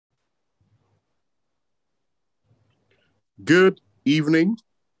Good evening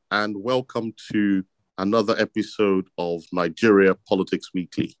and welcome to another episode of Nigeria Politics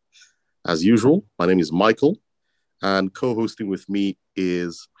Weekly. As usual, my name is Michael and co-hosting with me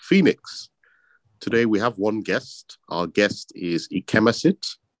is Phoenix. Today we have one guest. Our guest is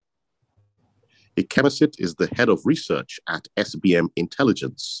Ikemesit. Ikemesit is the head of research at SBM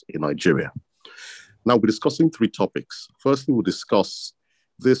Intelligence in Nigeria. Now we're discussing three topics. Firstly, we'll discuss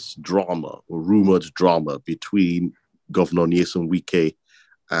this drama or rumored drama between Governor Nyesom Wike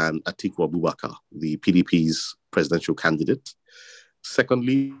and Atiku Abubakar, the PDP's presidential candidate.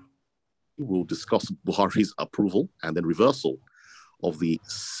 Secondly, we'll discuss Buhari's approval and then reversal of the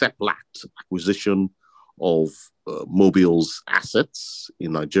Seplat acquisition of Mobile's assets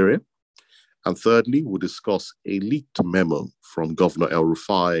in Nigeria. And thirdly, we'll discuss a leaked memo from Governor El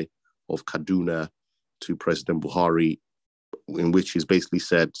Rufai of Kaduna to President Buhari, in which he's basically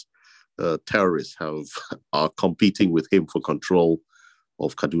said terrorists are competing with him for control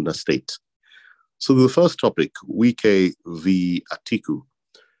of Kaduna State. So the first topic, Wike v. Atiku.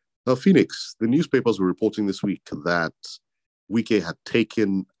 Now, Phoenix, the newspapers were reporting this week that Wike had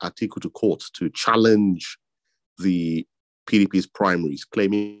taken Atiku to court to challenge the PDP's primaries,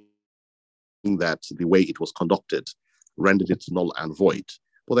 claiming that the way it was conducted rendered it null and void.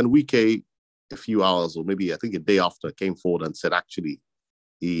 But then Wike, a few hours or maybe I think a day after, came forward and said actually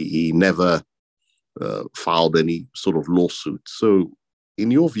he never filed any sort of lawsuit. So in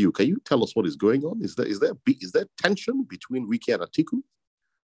your view, can you tell us what is going on? Is there tension between Wike and Atiku?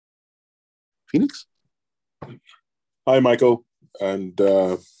 Phoenix? Hi, Michael. And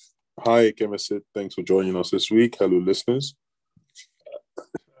hi, Ikemesit. Thanks for joining us this week. Hello, listeners.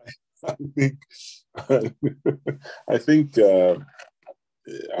 I think I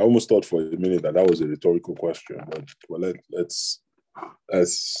almost thought for a minute that was a rhetorical question, but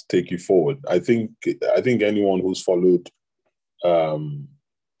let's take you forward. I think anyone who's followed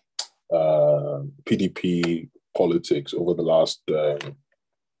PDP politics over the last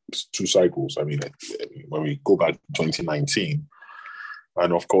two cycles, I mean, when we go back to 2019,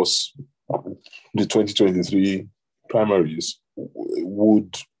 and of course the 2023 primaries,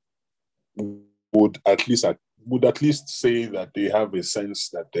 would at least say that they have a sense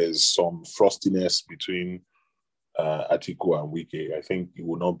that there's some frostiness between Atiku and Wike. I think it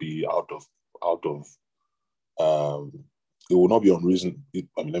will not be it will not be unreasonable.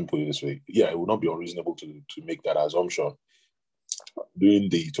 Let me put it this way. Yeah, it will not be unreasonable to make that assumption. During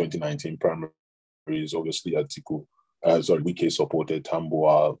the 2019 primaries, obviously Wike supported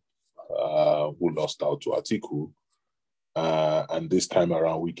Tambuwal, who lost out to Atiku. And this time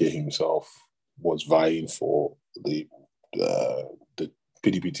around, Wike himself was vying for the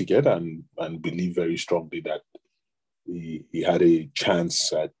PDP ticket and believed very strongly that he had a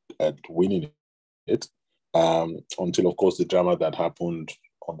chance at winning it. Until, of course, the drama that happened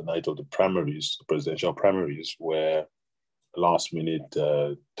on the night of the primaries, the presidential primaries, where last minute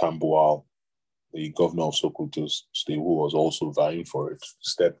Tambuwal, the governor of Sokoto State, who was also vying for it,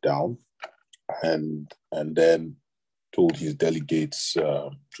 stepped down and then told his delegates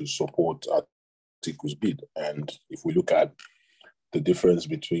to support Atiku's bid. And if we look at the difference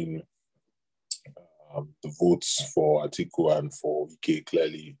between the votes for Atiku and for Wike,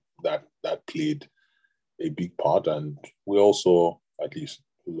 clearly that played a big part. And we also, at least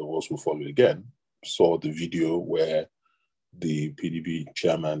those of us who follow again, saw the video where the PDP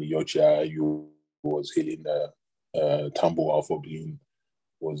chairman, Iyorchia Ayu, was hailing Tambuwal for being,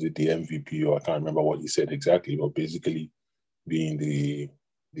 was it the MVP, or I can't remember what he said exactly, but basically being the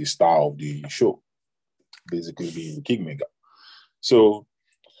star of the show, basically being the kingmaker. So,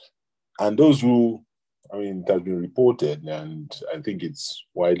 and those who, it has been reported, and I think it's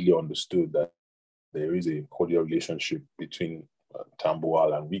widely understood that there is a cordial relationship between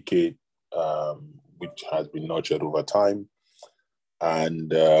Tambuwal and Wike, which has been nurtured over time.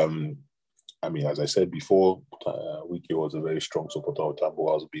 And as I said before, Wike was a very strong supporter of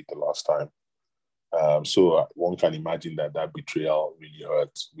Tambuwal's bid the last time. So one can imagine that betrayal really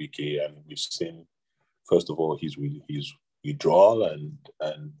hurt Wike, and we've seen, first of all, his withdrawal,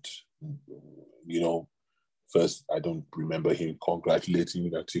 and first, I don't remember him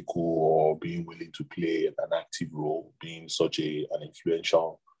congratulating Atiku or being willing to play an active role, being such an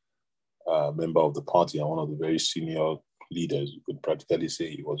influential member of the party and one of the very senior leaders. You could practically say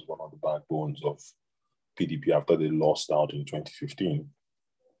he was one of the backbones of PDP after they lost out in 2015.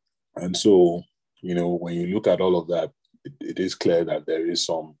 And so, when you look at all of that, it is clear that there is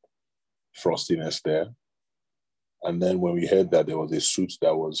some frostiness there. And then when we heard that there was a suit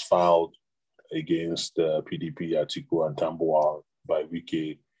that was filed against PDP, Atiku, and Tambuwal by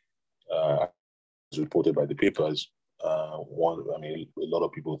Wike, as reported by the papers, a lot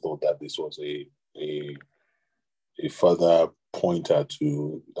of people thought that this was a further pointer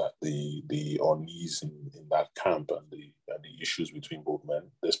to that the unease in that camp and the issues between both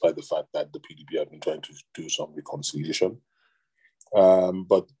men, despite the fact that the PDP had been trying to do some reconciliation.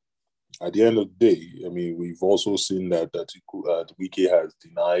 But at the end of the day, I mean, we've also seen that Wike has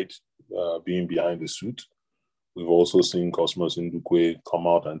denied being behind the suit. We've also seen Cosmos Ndukwe come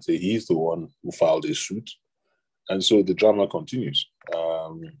out and say he's the one who filed a suit. And so the drama continues.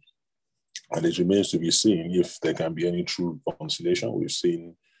 And it remains to be seen if there can be any true reconciliation. We've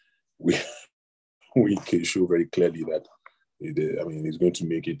seen Wike show very clearly that he's going to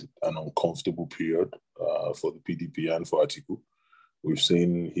make it an uncomfortable period for the PDP and for Atiku. We've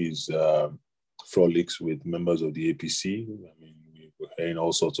seen his frolics with members of the APC. I mean, we're hearing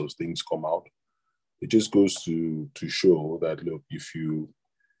all sorts of things come out. It just goes to show that, look, if you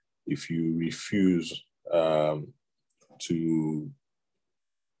refuse to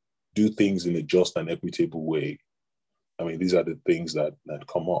do things in a just and equitable way, I mean, these are the things that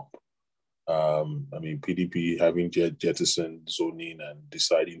come up. PDP having jettisoned zoning and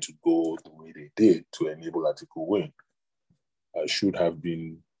deciding to go the way they did to enable Atiku win should have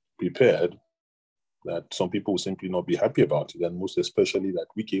been prepared that some people will simply not be happy about it, and most especially that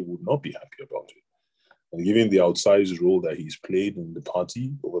Wike would not be happy about it. And given the outsized role that he's played in the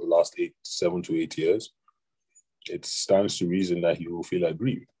party over the last 7 to 8 years, it stands to reason that he will feel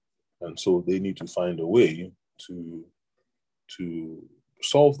aggrieved. And so they need to find a way to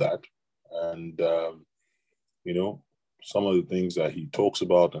solve that. And, some of the things that he talks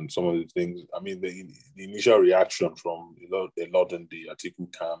about and some of the things, I mean, the initial reaction from a lot in the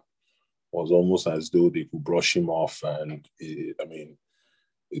Atiku camp was almost as though they could brush him off. And,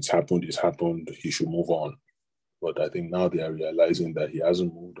 it's happened, he should move on. But I think now they are realizing that he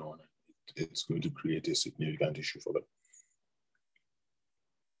hasn't moved on. It's going to create a significant issue for them.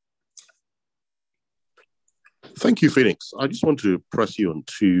 Thank you, Phoenix. I just want to press you on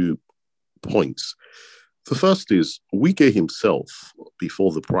 2 points. The first is Wike himself,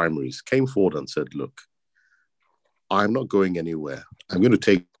 before the primaries, came forward and said, look, I'm not going anywhere. I'm going to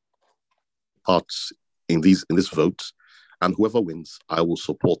take part in this vote, and whoever wins, I will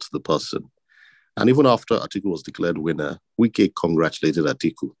support the person. And even after Atiku was declared winner, Wike congratulated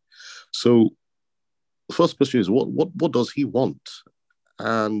Atiku. So the first question is, what does he want?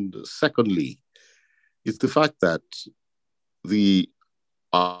 And secondly, it's the fact that the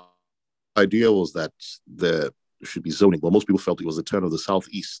idea was that there should be zoning. Well, most people felt it was the turn of the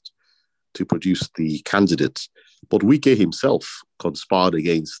Southeast to produce the candidate. But Wike himself conspired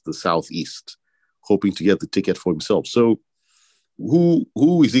against the Southeast, hoping to get the ticket for himself. So who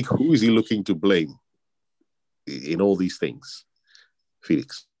is he looking to blame in all these things,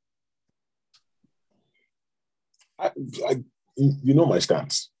 Felix? My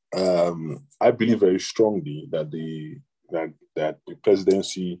stance. I believe very strongly that the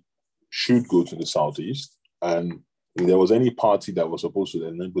presidency should go to the Southeast, and if there was any party that was supposed to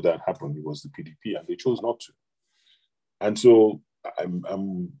enable that happen, it was the PDP, and they chose not to. And so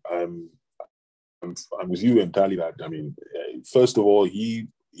I'm with you entirely that, first of all, he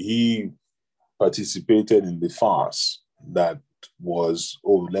participated in the farce that was,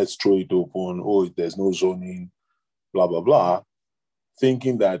 let's throw it open, there's no zoning, blah, blah, blah,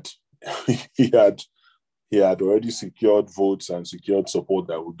 thinking that he had already secured votes and secured support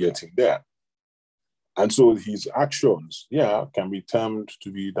that would get him there. And so his actions, can be termed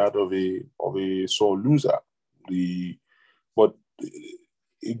to be that of a sore loser. But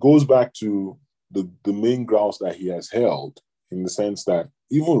it goes back to the main grounds that he has held, in the sense that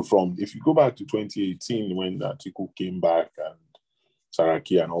even if you go back to 2018 when Atiku came back and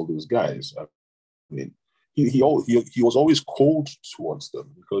Saraki and all those guys, he was always cold towards them,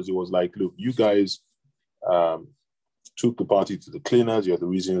 because it was like, look, you guys took the party to the cleaners. You're the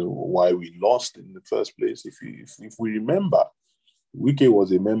reason why we lost in the first place. If we remember, Wike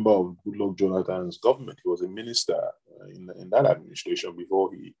was a member of Goodluck Jonathan's government. He was a minister in that administration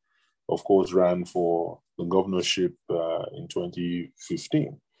before he, of course, ran for the governorship in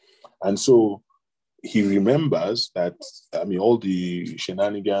 2015. And so he remembers that, all the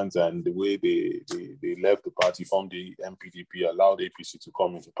shenanigans and the way they left the party, formed the MPDP, allowed APC to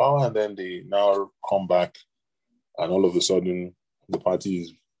come into power, and then they now come back, and all of a sudden the party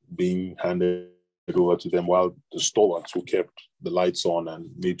is being handed over to them, while the stalwarts who kept the lights on and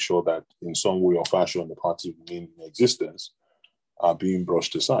made sure that in some way or fashion the party remained in existence are being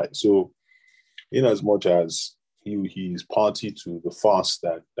brushed aside. So in as much as he is party to the farce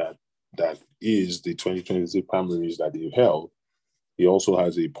that is the 2023 primaries that they've held, he also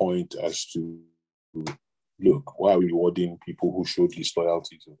has a point as to look, why are we rewarding people who showed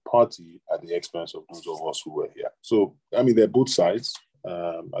disloyalty to the party at the expense of those of us who were here? So, I mean, they're both sides.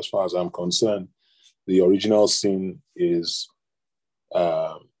 As far as I'm concerned, the original sin is,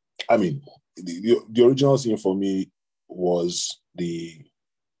 I mean, the original sin for me was the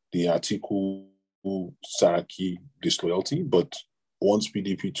Atiku Saraki disloyalty, but once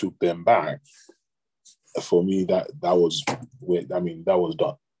PDP took them back, for me that was that was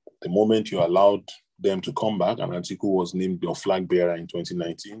done. The moment you allowed them to come back and Atiku was named your flag bearer in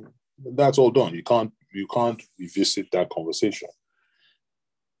 2019, that's all done. You can't revisit that conversation.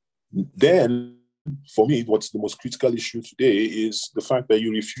 Then, for me, what's the most critical issue today is the fact that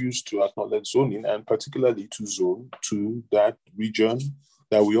you refuse to acknowledge zoning, and particularly to zone to that region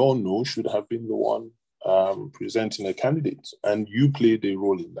that we all know should have been the one presenting a candidate, and you played a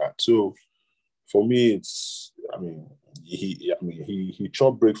role in that. So, for me, he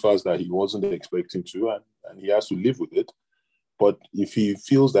chopped breakfast that he wasn't expecting to, and he has to live with it. But if he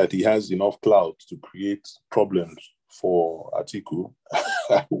feels that he has enough clout to create problems for Atiku,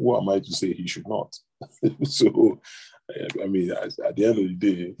 who am I to say he should not? So, I mean, at the end of the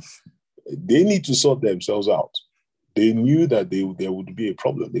day, they need to sort themselves out. They knew that there would be a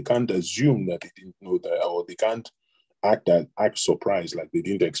problem. They can't assume that they didn't know that, or they can't act surprised, like they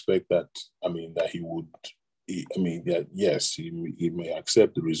didn't expect that. I mean, that he would. That yes, he may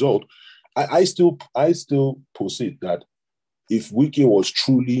accept the result. I still posit that if Wike was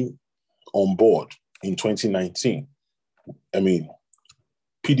truly on board in 2019, I mean,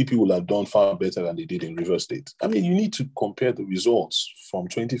 PDP would have done far better than they did in Rivers State. I mean, you need to compare the results from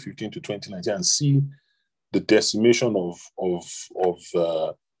 2015 to 2019 and see the decimation of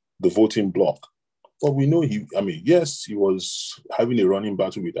the voting bloc. But we know yes, he was having a running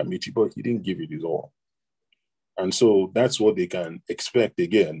battle with Amici, but he didn't give it his all. And so that's what they can expect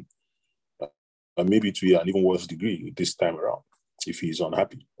again, maybe to an even worse degree this time around, if he's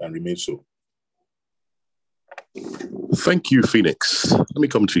unhappy and remains so. Thank you, Phoenix. Let me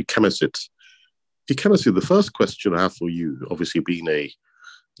come to Kemesit. Kemesit, the first question I have for you, obviously being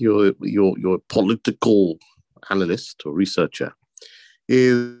you're a political analyst or researcher,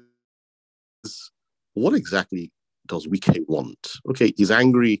 is what exactly does Wike want? Okay, he's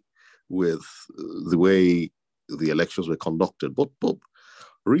angry with the way the elections were conducted, but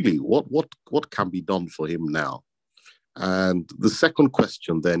really, what can be done for him now? And the second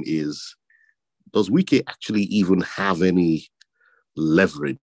question then is, does Wike actually even have any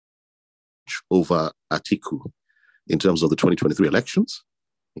leverage over Atiku in terms of the 2023 elections?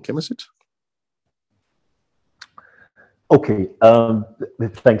 Kemesit? Okay.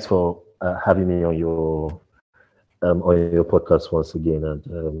 Thanks for having me on your podcast once again.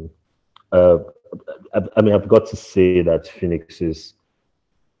 And I've got to say that Phoenix's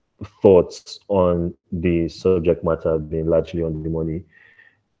thoughts on the subject matter have been largely on the money.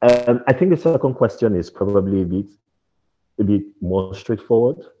 I think the second question is probably a bit more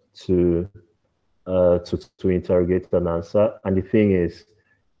straightforward to interrogate and answer. And the thing is,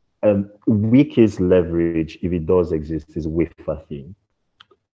 Wike's leverage, if it does exist, is wafer thin.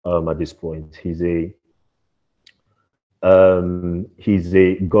 At this point, he's a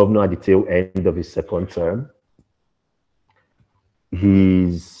governor at the tail end of his second term.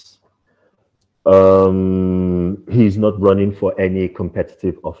 He's not running for any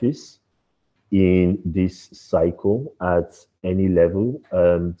competitive office in this cycle at any level.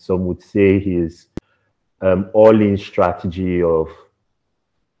 Some would say his all-in strategy of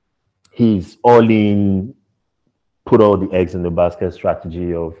his all-in, put all the eggs in the basket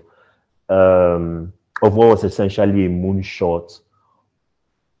strategy of what was essentially a moonshot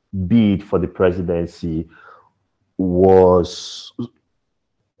bid for the presidency was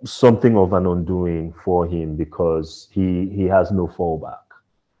something of an undoing for him, because he has no fallback,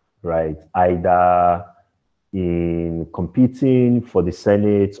 right? Either in competing for the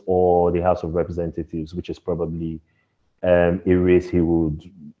Senate or the House of Representatives, which is probably a race he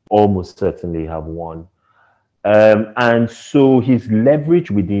would almost certainly have won. And so his leverage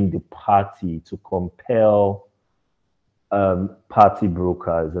within the party to compel party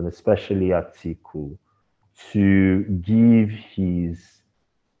brokers, and especially Atiku, to give his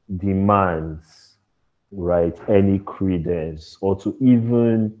demands, right, any credence, or to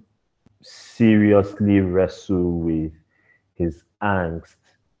even seriously wrestle with his angst,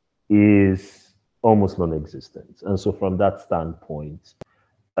 is almost non-existent. And so from that standpoint,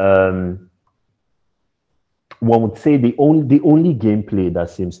 one would say the only gameplay that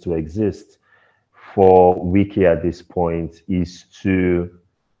seems to exist for Wike at this point is to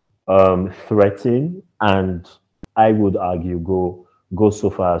threaten, and I would argue go so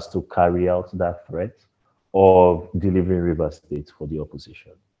far as to carry out that threat of delivering River State for the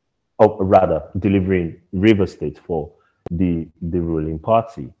opposition, or rather, delivering River State for the ruling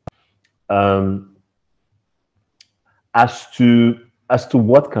party. Um, as to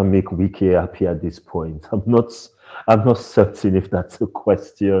what can make Wike happy at this point, I'm not certain if that's a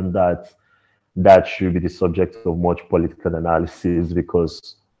question that should be the subject of much political analysis,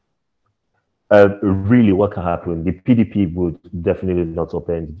 because really what can happen, the PDP would definitely not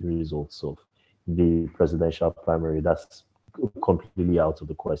upend the results of the presidential primary. That's completely out of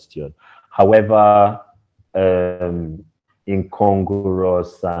the question. However, um,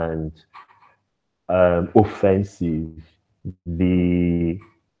 incongruous and offensive the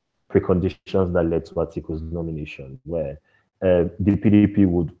preconditions that led to Atiku's nomination, where the PDP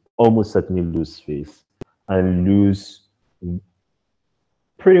would almost certainly lose face and lose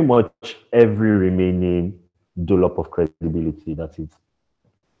pretty much every remaining dollop of credibility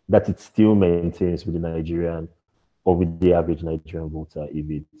that it still maintains with the Nigerian or with the average Nigerian voter if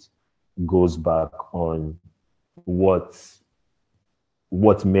it goes back on what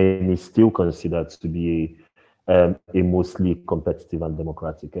many still consider to be a mostly competitive and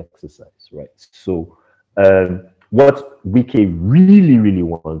democratic exercise, right? So, what Wike really, really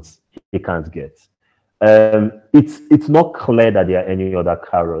wants, he can't get. It's not clear that there are any other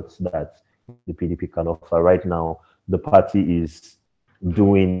carrots that the PDP can offer right now. The party is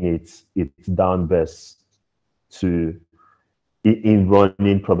doing its down best to in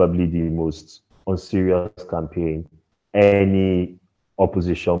running probably the most unserious campaign any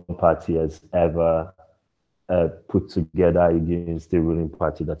opposition party has ever put together against the ruling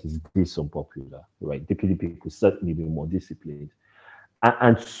party that is this unpopular, right? The PDP could certainly be more disciplined.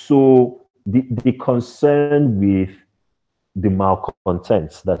 And so the concern with the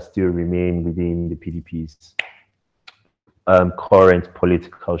malcontents that still remain within the PDP's current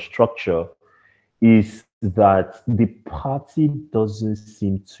political structure is that the party doesn't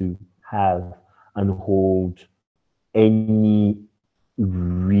seem to have and hold any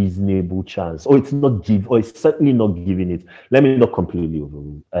reasonable chance, or it's certainly not giving it. Let me not completely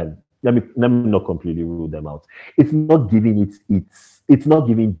overrule. Let me not completely rule them out. It's not giving it's not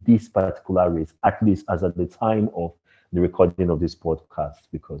giving this particular race, at least as at the time of the recording of this podcast,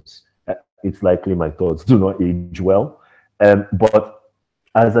 because it's likely my thoughts do not age well. But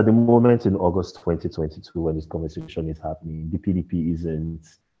as at the moment in August 2022, when this conversation is happening, the PDP isn't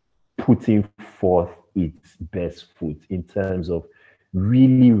putting forth its best foot in terms of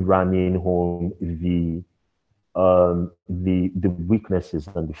really ramming home the weaknesses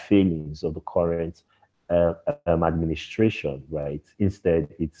and the failings of the current administration, right? Instead,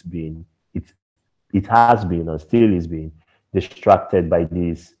 it has been and still is being distracted by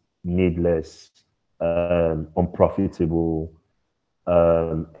these needless, unprofitable,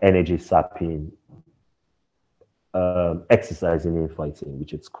 energy sapping exercising in fighting,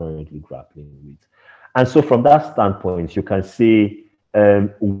 which it's currently grappling with. And so, from that standpoint, you can see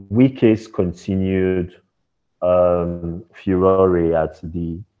Wike's continued furore at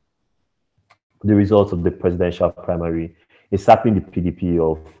the results of the presidential primary is sapping the PDP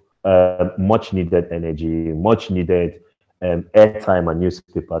of much needed energy, much needed airtime and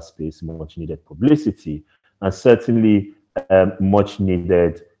newspaper space, much needed publicity, and certainly much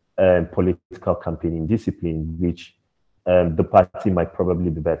needed political campaigning discipline, which the party might probably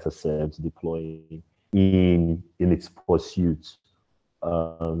be better served deploying in its pursuit,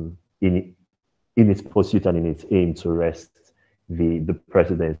 in its pursuit and in its aim to wrest the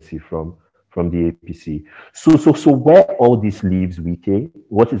presidency from the APC. So where all this leaves Wike,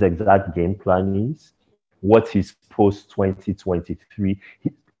 what his exact game plan is, what his post 2023,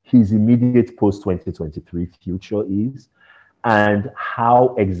 his immediate post 2023 future is, and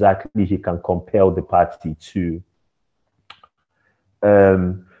how exactly he can compel the party to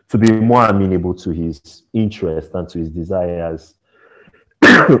be more amenable to his interests and to his desires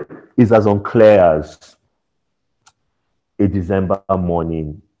is as unclear as a December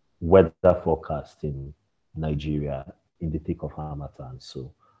morning weather forecast in Nigeria in the thick of Harmattan.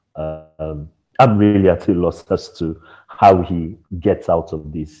 So I'm really at a loss as to how he gets out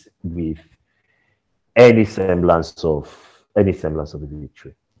of this with any semblance of a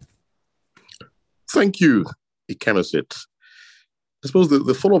victory. Thank you, Ikenosit. I suppose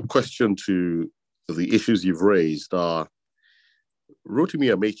the follow-up question to the issues you've raised are,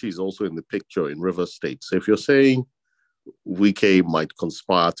 Rotimi Amaechi is also in the picture in Rivers State. So if you're saying Wike might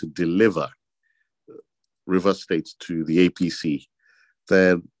conspire to deliver Rivers State to the APC,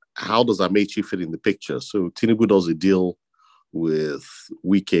 then how does Amaechi fit in the picture? So Tinubu does a deal with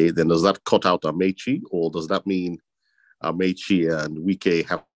Wike, then does that cut out Amaechi, or does that mean Amaechi and Wike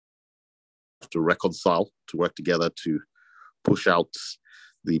have to reconcile, to work together to push out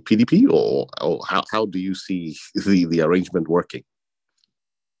the PDP, or how do you see the arrangement working?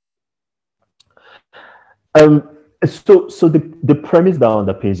 So the premise that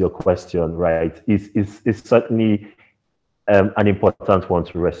underpins your question, right, is certainly an important one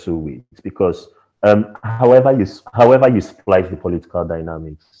to wrestle with, because however you splice the political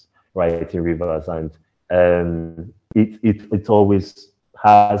dynamics, right, in Rivers, and it always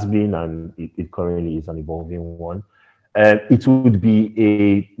has been, and it currently is an evolving one. It would be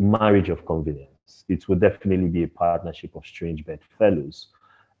a marriage of convenience. It would definitely be a partnership of strange bedfellows.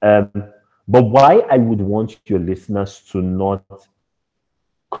 But why I would want your listeners to not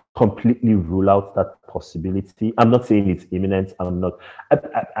completely rule out that possibility, I'm not saying it's imminent.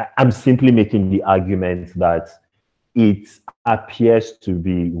 I'm simply making the argument that it appears to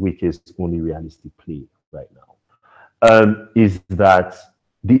be Wike's only realistic play right now, is that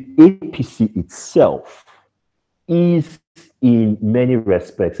the APC itself is, in many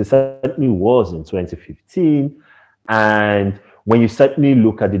respects, it certainly was in 2015, and when you certainly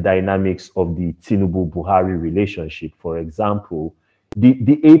look at the dynamics of the Tinubu-Buhari relationship, for example, the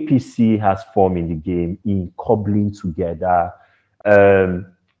APC has formed in the game in cobbling together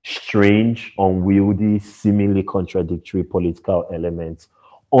strange, unwieldy, seemingly contradictory political elements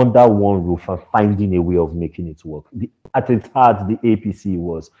under one roof and finding a way of making it work. At its heart, the APC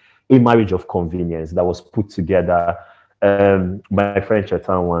was a marriage of convenience that was put together. My friend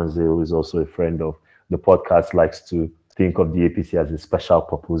Chetan Wanze, who is also a friend of the podcast, likes to think of the APC as a special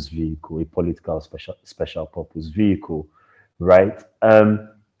purpose vehicle, a political special purpose vehicle, right?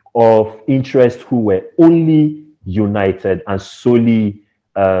 Of interests who were only united and solely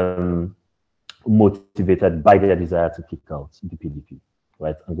motivated by their desire to kick out the PDP,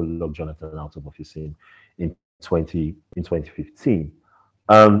 right? And go lock Jonathan out of office in 2015.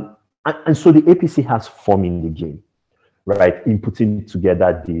 And so the APC has formed in the game, right, in putting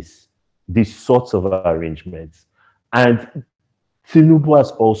together these sorts of arrangements. And Tinubu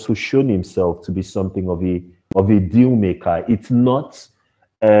has also shown himself to be something of a deal maker. It's not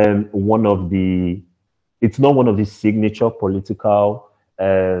one of the signature political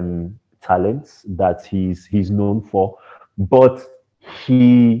talents that he's known for, but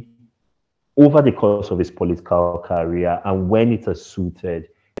he, over the course of his political career, and when it has suited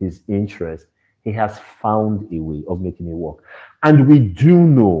his interest, he has found a way of making it work. And we do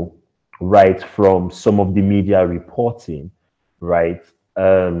know, right, from some of the media reporting, right,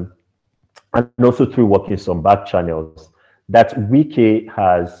 and also through working some back channels, that Wike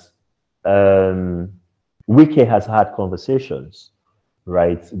has had conversations,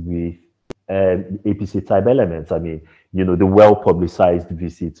 right, with APC type elements. I mean, the well-publicized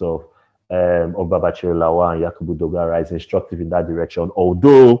visit of Babachir Lawal and Yakubu Dogara is instructive in that direction,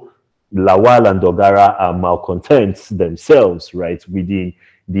 although Lawal and Dogara are malcontents themselves, right, within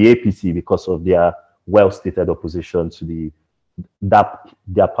the APC because of their well-stated opposition to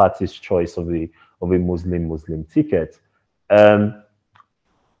their party's choice of a Muslim ticket.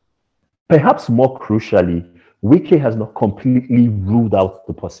 Perhaps more crucially, Wike has not completely ruled out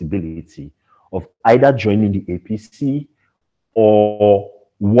the possibility of either joining the APC or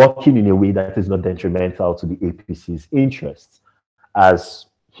working in a way that is not detrimental to the APC's interests, as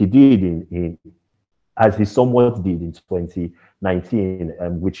he did as he somewhat did in 2019,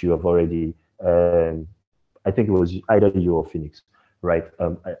 which you have already, I think it was either you or Phoenix, right,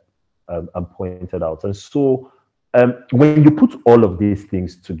 pointed out. And so when you put all of these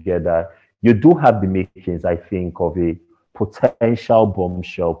things together, you do have the makings, I think, of a potential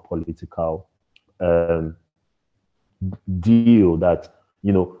bombshell political deal that,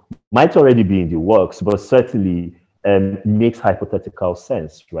 might already be in the works, but certainly makes hypothetical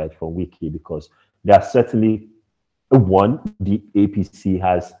sense, right, for Wike, because there are certainly, the APC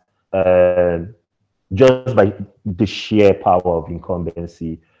has, just by the sheer power of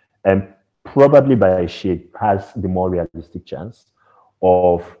incumbency, probably by a shape, has the more realistic chance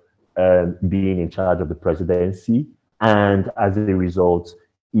of being in charge of the presidency. And as a result,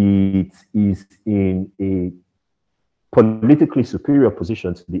 it is in a politically superior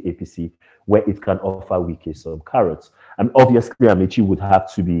position to the APC, where it can offer Wike some carrots. And obviously, Amaechi would have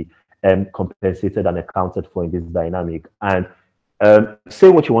to be compensated and accounted for in this dynamic. And say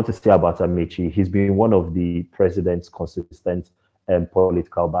what you want to say about Amaechi, he's been one of the president's consistent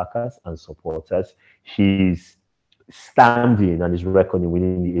political backers and supporters. His standing and his reckoning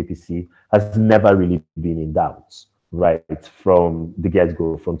within the APC has never really been in doubt, right, from the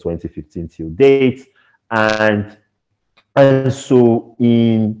get-go, from 2015 till date. And so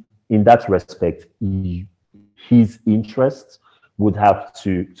in that respect, his interests would have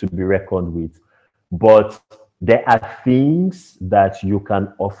to be reckoned with. But there are things that you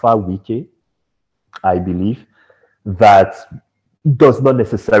can offer Wike, I believe, that does not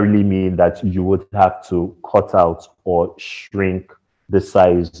necessarily mean that you would have to cut out or shrink the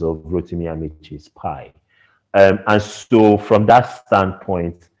size of Rotimi Amaechi's pie. And so from that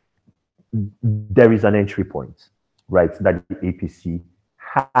standpoint, there is an entry point, right, that the APC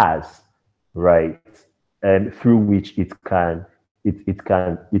has, right, through which it can get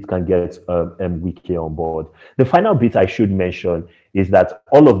Wike on board. The final bit I should mention is that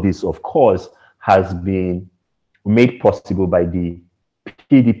all of this, of course, has been made possible by the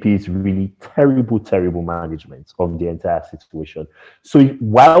PDP's really terrible management of the entire situation. So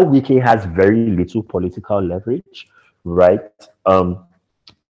while Wike has very little political leverage, right,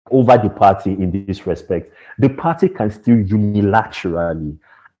 over the party in this respect, the party can still unilaterally,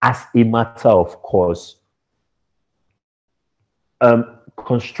 as a matter of course,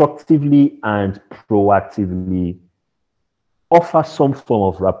 constructively and proactively offer some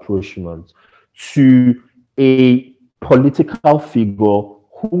form of rapprochement to a political figure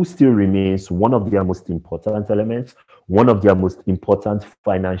who still remains one of their most important elements, one of their most important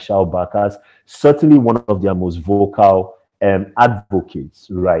financial backers, certainly one of their most vocal advocates,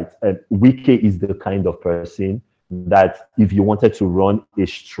 right? Wike is the kind of person that if you wanted to run a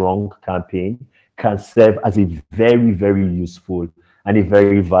strong campaign, can serve as a very, very useful and a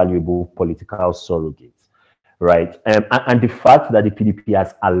very valuable political surrogate, right? And the fact that the PDP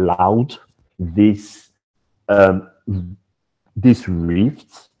has allowed this this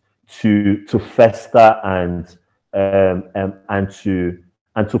rift to fester and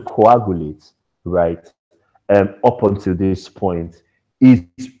to coagulate, right, up until this point is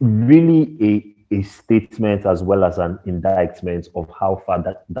really a statement as well as an indictment of how far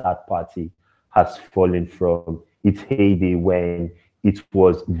that party has fallen from its heyday when it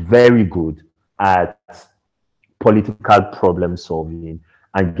was very good at political problem solving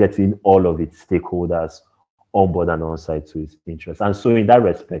and getting all of its stakeholders on board and on side to its interests. And so in that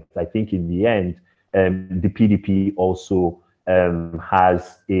respect, I think in the end, the PDP also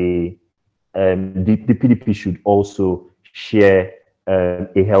has the PDP should also share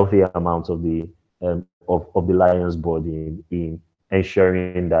a healthy amount of the lion's blood in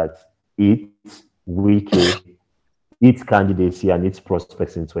ensuring that its Wike, its candidacy and its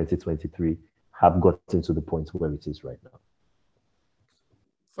prospects in 2023 have gotten to the point where it is right now.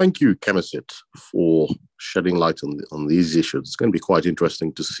 Thank you, Kemisit, for shedding light on these issues. It's going to be quite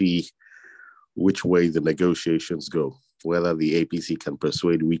interesting to see which way the negotiations go, whether the APC can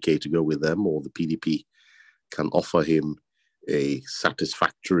persuade Wike to go with them or the PDP can offer him a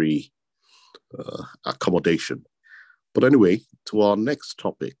satisfactory accommodation. But anyway, to our next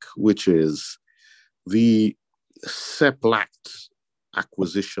topic, which is the Seplat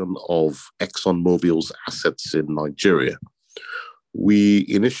acquisition of ExxonMobil's assets in Nigeria. We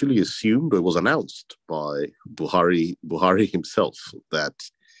initially assumed, it was announced by Buhari himself, that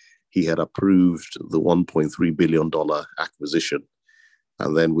he had approved the $1.3 billion acquisition.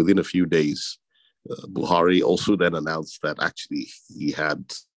 And then within a few days, Buhari also then announced that actually he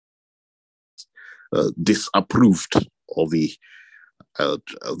had disapproved of the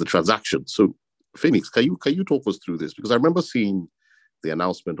transaction. So, Phoenix, can you talk us through this? Because I remember seeing the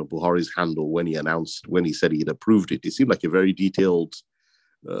announcement of Buhari's handle when he said he had approved it. It seemed like a very detailed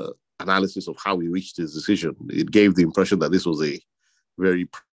analysis of how he reached his decision. It gave the impression that this was a very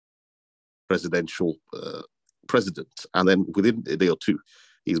presidential president. And then within a day or two,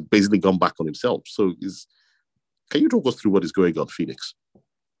 he's basically gone back on himself. So can you talk us through what is going on, Phoenix?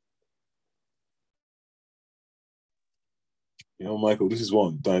 You know, Michael, this is one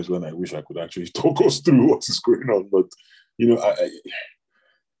of the times when I wish I could actually talk us through what is going on. But, you know,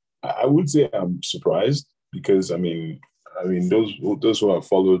 I would say I'm surprised because, I mean, those who have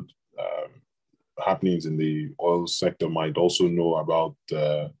followed happenings in the oil sector might also know about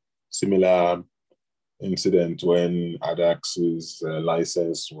similar incident when ADAX's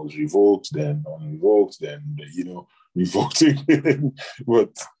license was revoked, then unrevoked, then, you know, revoked again.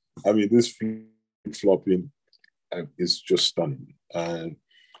 But, I mean, this flip-flopping is just stunning. And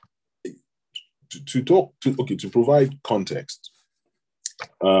to provide context,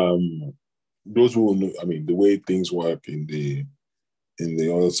 those who know, I mean, the way things work in the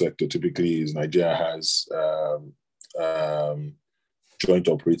oil sector typically is Nigeria has joint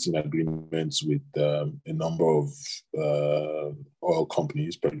operating agreements with a number of oil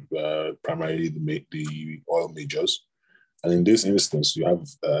companies, but primarily the oil majors. And in this instance, you have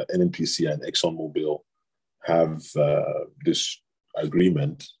NNPC and ExxonMobil have this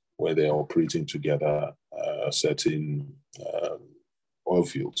agreement where they're operating together certain oil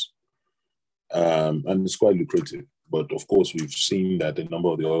fields. And it's quite lucrative. But of course, we've seen that a number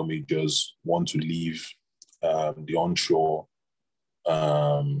of the oil majors want to leave the onshore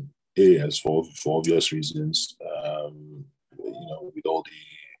areas for obvious reasons, with all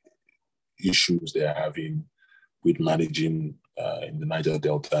the issues they're having with managing in the Niger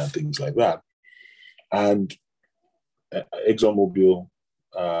Delta and things like that. And ExxonMobil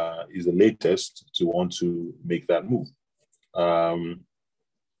is the latest to want to make that move.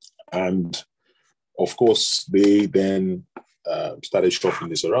 And of course, they then started shopping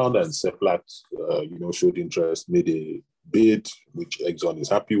this around, and Seplat, showed interest, made a bid, which Exxon is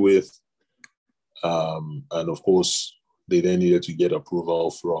happy with. And of course, they then needed to get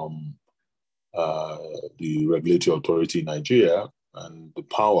approval from the regulatory authority in Nigeria, and the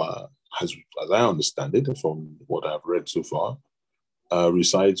power has, as I understand it, from what I've read so far,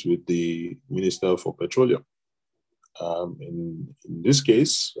 resides with the Minister for Petroleum. In this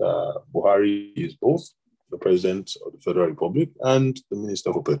case, Buhari is both the President of the Federal Republic and the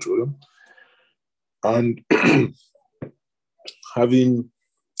Minister for Petroleum. And having,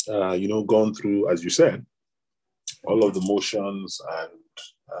 gone through, as you said, all of the motions and,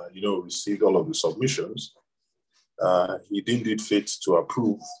 received all of the submissions, he deemed it fit to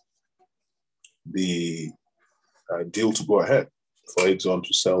approve the deal to go ahead for Exxon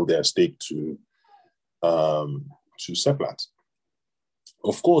to sell their stake to Seplat.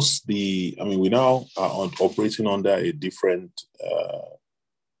 Of course, we now are operating under a different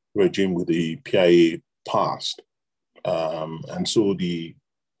regime with the PIA passed. And so the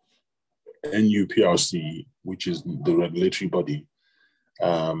NUPRC, which is the regulatory body,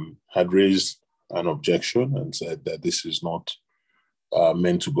 had raised an objection and said that this is not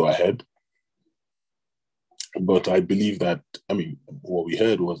meant to go ahead. But I believe that, what we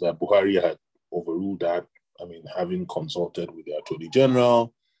heard was that Buhari had overruled that, having consulted with the Attorney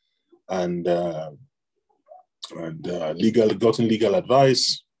General and gotten legal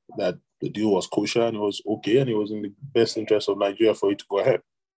advice that the deal was kosher and it was okay and it was in the best interest of Nigeria for it to go ahead.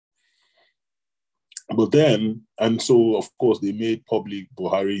 But then, and so of course they made public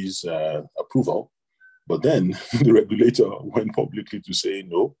Buhari's approval, but then the regulator went publicly to say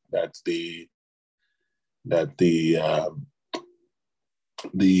no, that the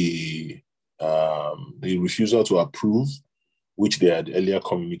refusal to approve, which they had earlier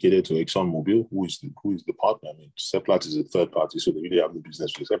communicated to ExxonMobil, who is the partner. Seplat is a third party, so they really have no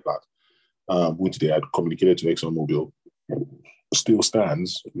business with Seplat, which they had communicated to ExxonMobil, still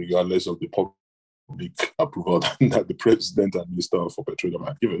stands, regardless of the public approval that the President and Minister for Petroleum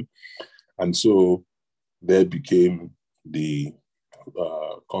had given. And so there became the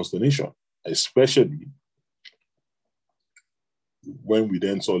consternation, especially when we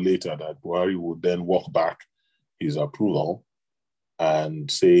then saw later that Buhari would then walk back his approval and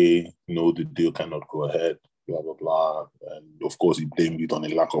say, no, the deal cannot go ahead, blah, blah, blah. And of course, he blamed it on a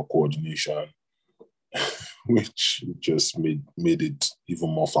lack of coordination, which just made it even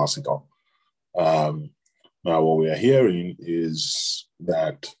more farcical. Now, what we are hearing is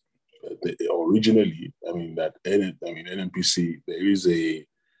that originally, NNPC, there is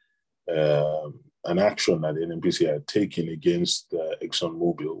an action that the NNPC had taken against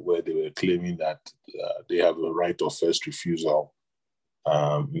ExxonMobil, where they were claiming that they have a right of first refusal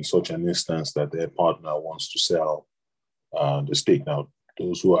in such an instance that their partner wants to sell the stake. Now,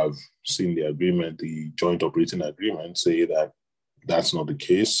 those who have seen the agreement, the joint operating agreement, say that that's not the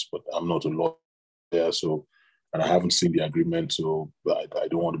case, but I'm not a lawyer, and I haven't seen the agreement, so I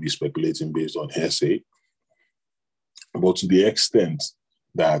don't want to be speculating based on hearsay. But to the extent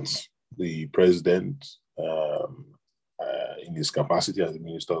that the President, in his capacity as the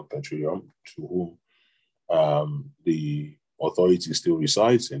Minister of Petroleum, to whom the authority still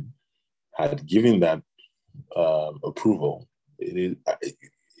resides in, had given that approval,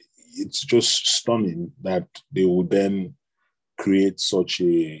 it's just stunning that they would then create such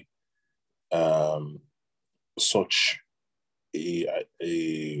a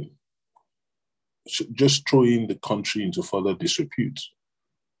just throwing the country into further disrepute.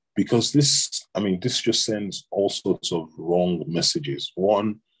 Because this just sends all sorts of wrong messages.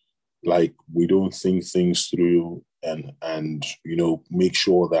 One, like we don't think things through and make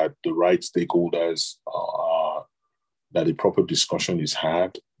sure that the right stakeholders that a proper discussion is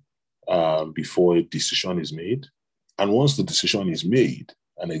had before a decision is made. And once the decision is made,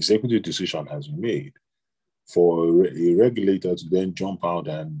 an executive decision has been made, for a regulator to then jump out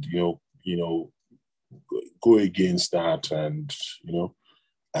and go against that and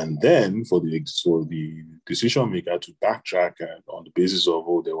And then for the decision maker to backtrack and on the basis of,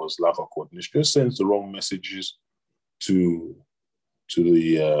 oh, there was lack of coordination, just sends the wrong messages to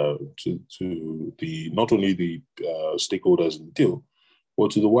the not only the stakeholders in the deal,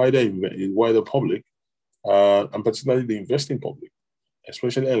 but to the wider public, and particularly the investing public,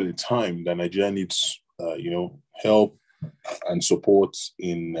 especially at a time that Nigeria needs help and support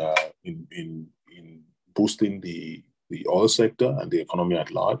in boosting the oil sector and the economy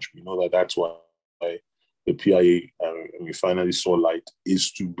at large. We know that that's why the PIA, we finally saw light,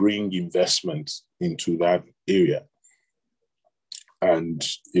 is to bring investment into that area. And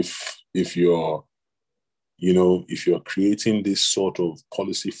if you're creating this sort of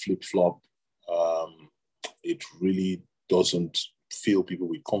policy flip-flop, it really doesn't fill people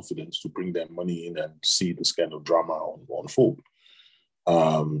with confidence to bring their money in and see this kind of drama unfold.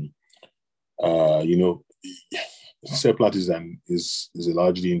 Seplat is a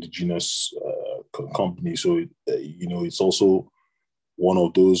largely indigenous company, so it's also one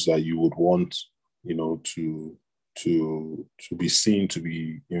of those that you would want to be seen to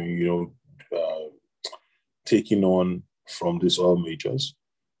be taking on from these oil majors.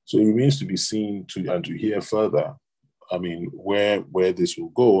 So it remains to be seen to hear further. I mean, where this will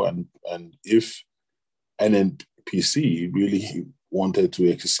go, and if NNPC really wanted to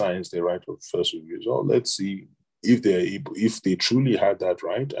exercise their right of first review, so let's see if they truly had that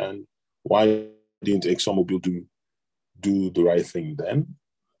right, and why didn't ExxonMobil do the right thing then?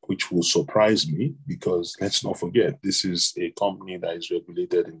 Which will surprise me, because let's not forget, this is a company that is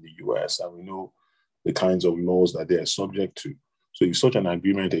regulated in the US, and we know the kinds of laws that they are subject to. So if such an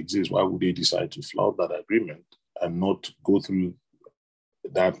agreement exists, why would they decide to flout that agreement and not go through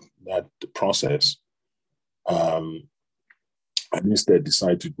that process, and instead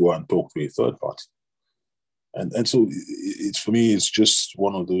decide to go and talk to a third party? And so it's, for me, it's just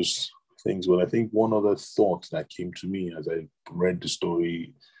one of those things. But I think one other thought that came to me as I read the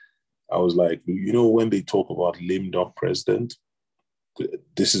story, I was like, when they talk about lame duck president,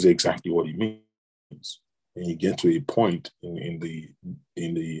 this is exactly what it means. And you get to a point in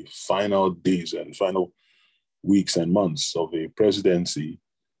the final days and final weeks and months of a presidency,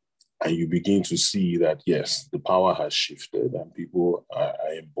 and you begin to see that, yes, the power has shifted and people are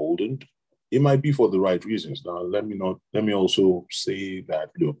emboldened. It might be for the right reasons. Now, let me also say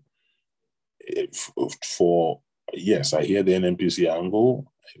that, look, yes, I hear the NNPC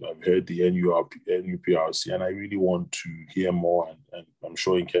angle. I've heard the NUPRC, and I really want to hear more. And I'm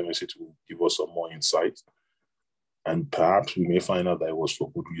sure Nkemisi will give us some more insight. And perhaps we may find out that it was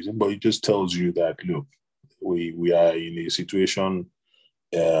for good reason, but it just tells you that, look, we are in a situation,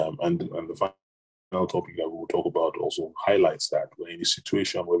 and the final topic that we will talk about also highlights that we're in a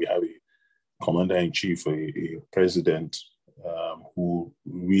situation where we have a commander-in-chief, a president who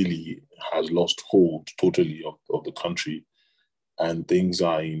really has lost hold totally of the country, and things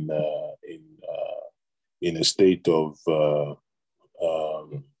are in a state of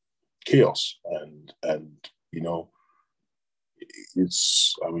chaos, and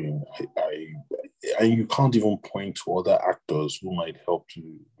it's, I mean, and you can't even point to other actors who might help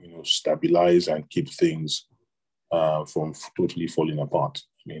to stabilize and keep things from totally falling apart.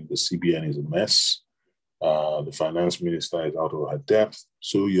 I mean, the CBN is a mess. The finance minister is out of her depth.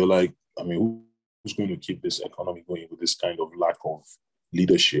 So you're like, I mean, who's going to keep this economy going with this kind of lack of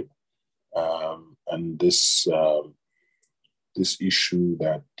leadership? And this issue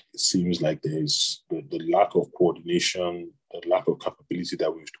that seems like there's the lack of coordination, the lack of capability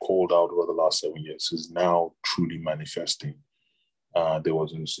that we've called out over the last 7 years is now truly manifesting. There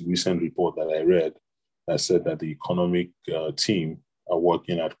was a recent report that I read that said that the economic team are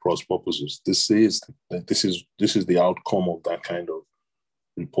working at cross purposes. This is the outcome of that kind of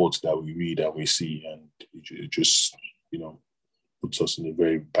reports that we read and we see, and it just puts us in a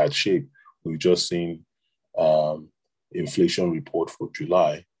very bad shape. We've just seen inflation report for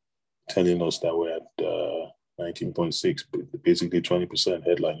July telling us that we're at 19.6, basically 20%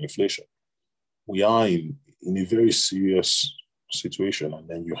 headline inflation. We are in a very serious situation, and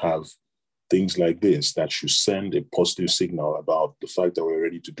then you have things like this that should send a positive signal about the fact that we're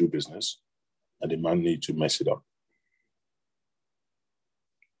ready to do business, and they manage to mess it up.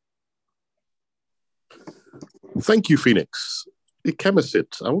 Thank you, Phoenix.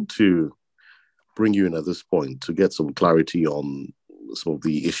 Kemisit, I want to bring you in at this point to get some clarity on some of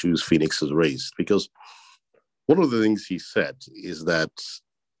the issues Phoenix has raised, because one of the things he said is that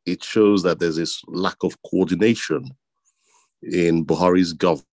it shows that there's this lack of coordination in Buhari's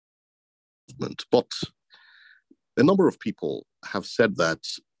government. But a number of people have said that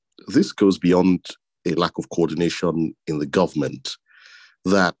this goes beyond a lack of coordination in the government,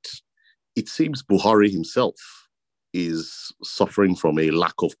 that it seems Buhari himself is suffering from a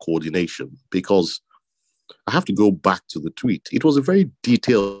lack of coordination, because I have to go back to the tweet. It was a very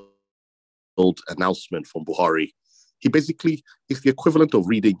detailed announcement from Buhari. He basically is the equivalent of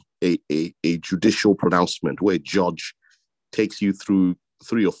reading a judicial pronouncement where a judge takes you through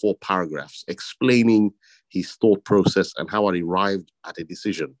 3 or 4 paragraphs explaining his thought process and how I arrived at a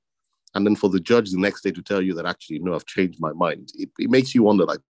decision. And then for the judge the next day to tell you that actually, no, I've changed my mind. It makes you wonder,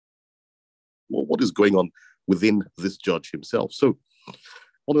 like, well, what is going on within this judge himself? So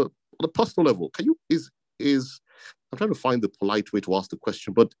on a personal level, can you, I'm trying to find the polite way to ask the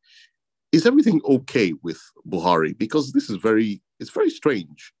question, but is everything okay with Buhari? Because this is it's very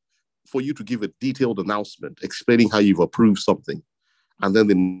strange for you to give a detailed announcement explaining how you've approved something, and then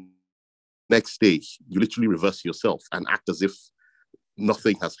the next day you literally reverse yourself and act as if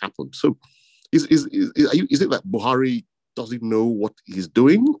nothing has happened. So is it that Buhari doesn't know what he's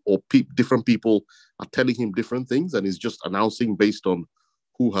doing, or different people are telling him different things and he's just announcing based on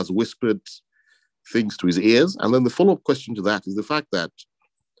who has whispered things to his ears? And then the follow-up question to that is the fact that,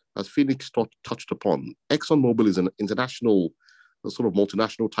 as Phoenix touched upon, ExxonMobil is an international, sort of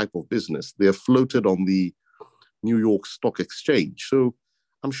multinational type of business. They're floated on the New York Stock Exchange. So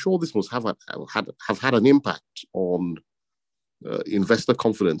I'm sure this must have had an impact on investor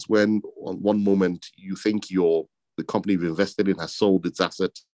confidence when on one moment you think the company you've invested in has sold its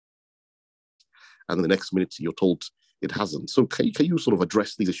assets, and then the next minute you're told it hasn't. So can you sort of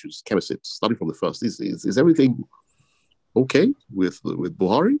address these issues, Kemisit, starting from the first? Is everything okay with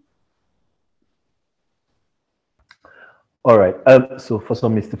Buhari? All right. So for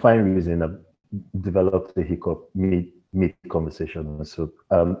some mystifying reason, I've developed a hiccup mid conversation. So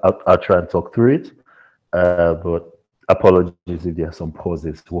I'll try and talk through it. But apologies if there are some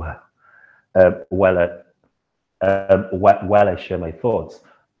pauses while I share my thoughts.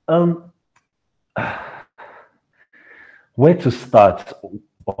 Where to start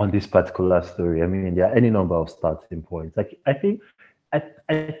on this particular story? I mean, there are any number of starting points. Like, I think,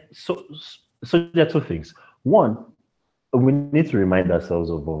 so there are 2 things. One, we need to remind ourselves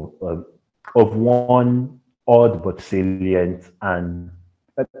of one odd but salient and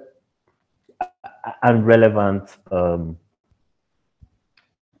relevant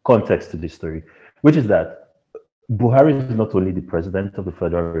context to this story, which is that Buhari is not only the president of the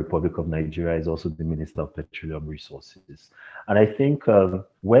Federal Republic of Nigeria, he's also the Minister of Petroleum Resources. And I think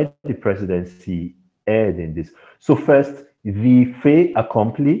where the presidency erred in this. So first, the fait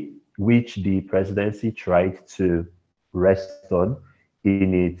accompli, which the presidency tried to rest on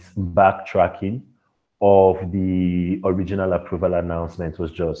in its backtracking of the original approval announcement,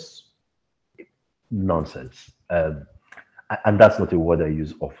 was just nonsense. And that's not a word I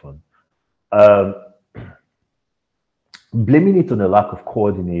use often. Blaming it on a lack of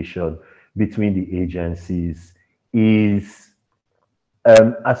coordination between the agencies is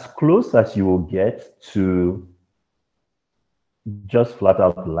as close as you will get to just flat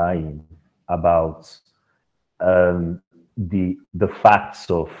out lying about the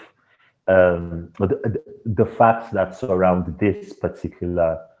facts of the facts that surround this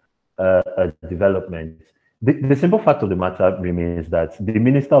particular development. The simple fact of the matter remains that the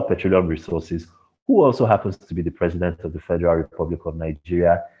Minister of Petroleum Resources, who also happens to be the President of the Federal Republic of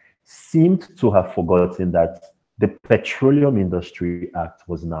Nigeria, seemed to have forgotten that the Petroleum Industry Act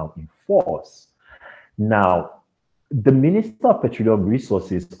was now in force. Now, the Minister of Petroleum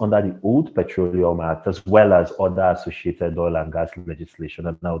Resources under the old Petroleum Act, as well as other associated oil and gas legislation,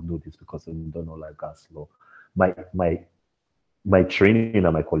 and I would know this because I've done oil and gas law, my training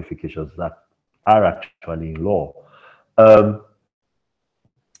and my qualifications that are actually in law,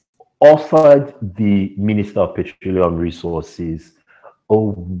 offered the Minister of Petroleum Resources a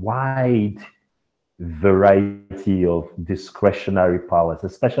wide variety of discretionary powers,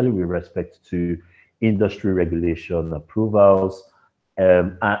 especially with respect to industry regulation approvals,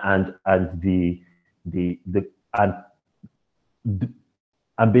 and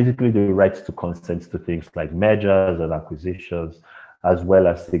basically the right to consent to things like mergers and acquisitions, as well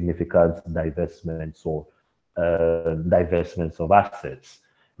as significant divestments or divestments of assets,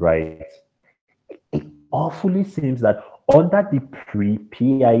 right? It awfully seems that under the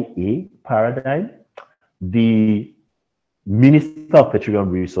pre-PIA paradigm, the Minister of Petroleum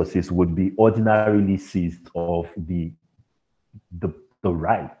Resources would be ordinarily seized of the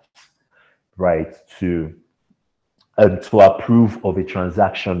right to approve of a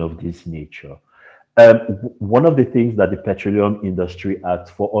transaction of this nature. One of the things that the Petroleum Industry Act,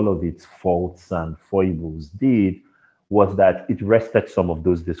 for all of its faults and foibles, did was that it wrested some of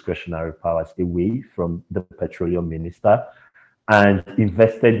those discretionary powers away from the petroleum minister and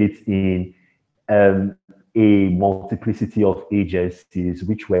invested it in a multiplicity of agencies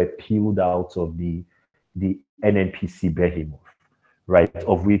which were peeled out of the NNPC behemoth, right?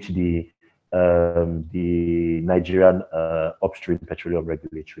 Of which the Nigerian Upstream Petroleum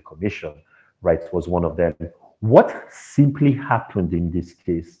Regulatory Commission, right, was one of them. What simply happened in this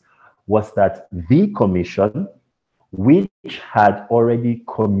case was that the commission, which had already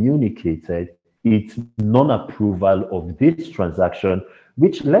communicated its non-approval of this transaction,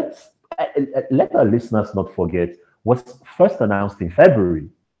 which let our listeners not forget, was first announced in February,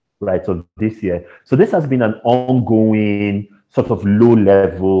 right, of this year. So this has been an ongoing sort of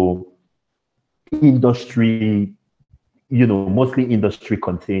low-level industry, mostly industry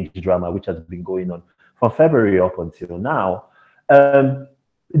contained drama, which has been going on from February up until now. The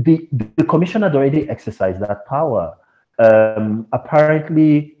commission had already exercised that power,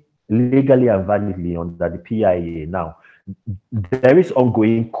 apparently legally and validly under the PIA. Now, there is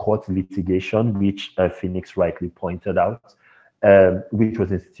ongoing court litigation, which Phoenix rightly pointed out, which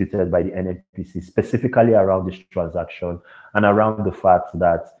was instituted by the NNPC, specifically around this transaction and around the fact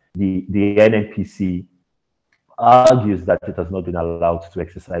that the NNPC argues that it has not been allowed to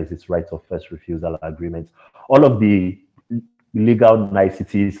exercise its right of first refusal agreement. All of the legal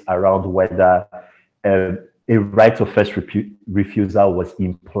niceties around whether a right of first refusal was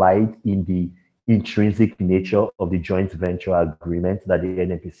implied in the intrinsic nature of the joint venture agreement that the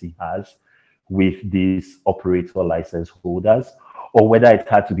NNPC has with these operator license holders, or whether it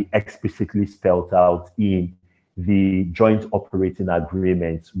had to be explicitly spelled out in the joint operating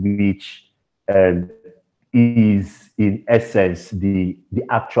agreement, which is in essence the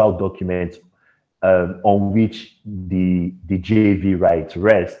actual document on which the JV right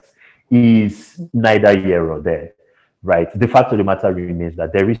rests, is neither here or there, right? The fact of the matter remains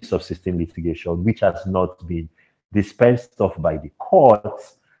that there is subsisting litigation which has not been dispensed of by the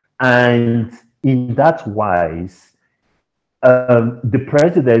courts, and in that wise, the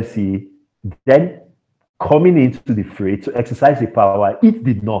presidency then coming into the fray to exercise the power it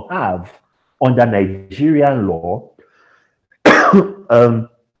did not have under Nigerian law,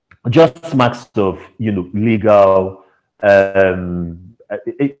 just smacks of legal.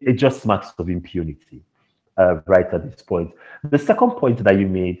 It just smacks of impunity, right at this point. The second point that you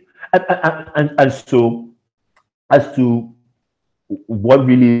made, and so as to what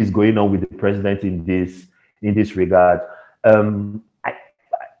really is going on with the president in this regard, I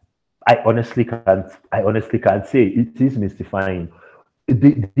honestly can't say. It is mystifying.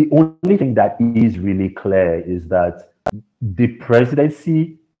 The only thing that is really clear is that the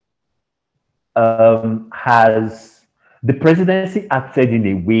presidency acted in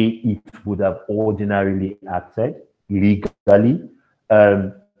a way it would have ordinarily acted legally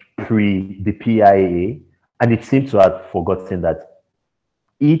pre the PIA, and it seems to have forgotten that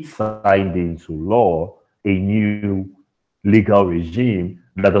it signed into law a new legal regime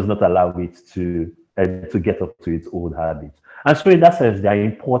that does not allow it to get up to its old habits. And so in that sense, there are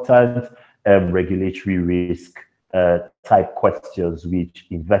important regulatory risk type questions which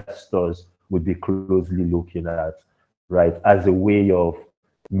investors would be closely looking at, right, as a way of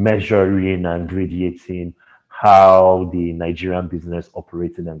measuring and gradating how the Nigerian business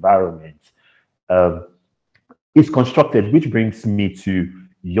operating environment is constructed, which brings me to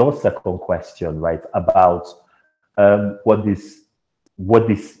your second question, right, about what this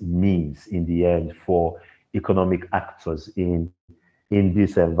means in the end for economic actors in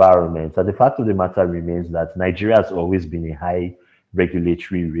this environment. And the fact of the matter remains that Nigeria has always been a high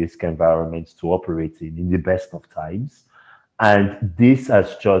regulatory risk environment to operate in the best of times. And this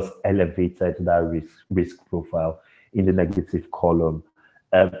has just elevated that risk profile in the negative column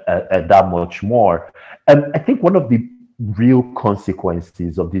that much more. And I think one of the real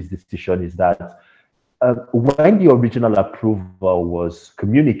consequences of this decision is that when the original approval was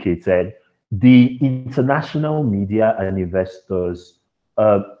communicated, the international media and investors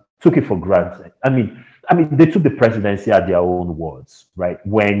took it for granted. I mean, they took the presidency at their own words, right?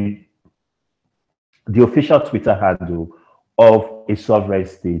 When the official Twitter handle of a sovereign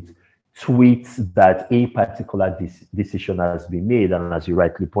state tweets that a particular decision has been made, and as you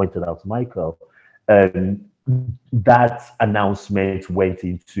rightly pointed out, Michael, that announcement went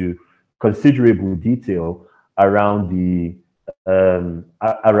into considerable detail around the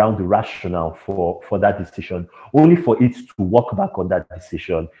rationale for that decision, only for it to walk back on that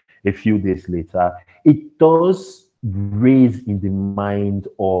decision a few days later. It does raise in the mind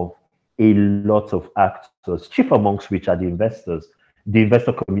of a lot of actors, chief amongst which are the investors, the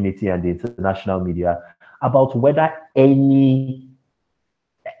investor community and the international media, about whether any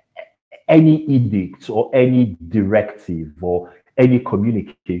any edict or any directive or any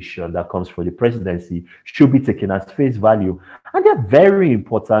communication that comes from the presidency should be taken as face value. And there are very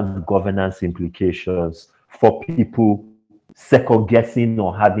important governance implications for people second guessing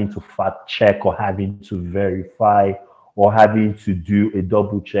or having to fact check or having to verify or having to do a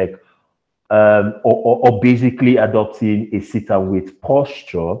double check, or basically adopting a sit and wait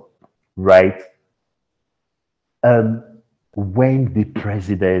posture, right? When the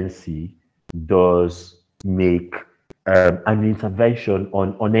presidency does make an intervention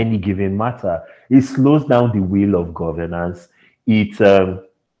on any given matter, it slows down the wheel of governance. It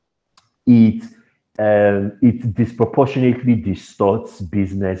it disproportionately distorts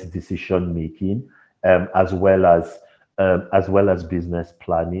business decision making, as well as business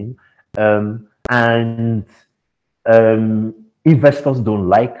planning, and investors don't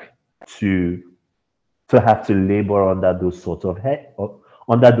like to have to labor under those sort of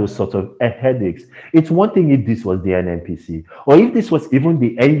headaches. It's one thing if this was the NNPC, or if this was even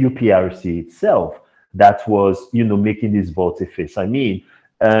the NUPRC itself that was, making this volte-face. I mean,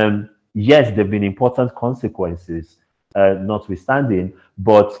 yes, there have been important consequences, notwithstanding,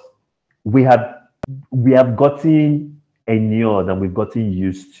 but we have gotten inured and we've gotten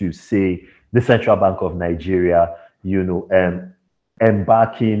used to, say, the Central Bank of Nigeria,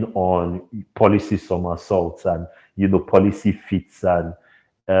 embarking on policy somersaults and policy fits and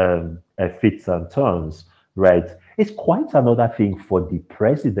turns, right? It's quite another thing for the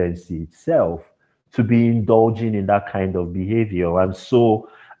presidency itself to be indulging in that kind of behavior. And so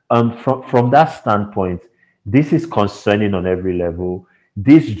from that standpoint, this is concerning on every level.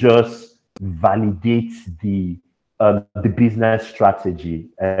 This just validates the business strategy,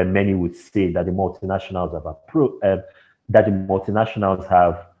 many would say, that the multinationals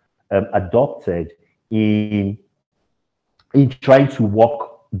have adopted in trying to walk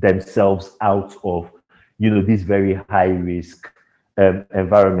themselves out of this very high risk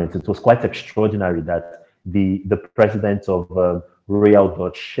environment. It was quite extraordinary that the president of Royal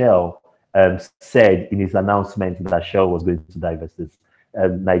Dutch Shell said in his announcement that Shell was going to divest its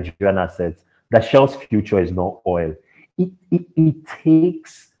Nigerian assets, that Shell's future is not oil. It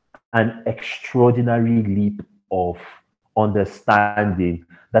takes an extraordinary leap of understanding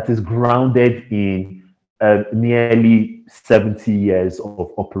that is grounded in nearly 70 years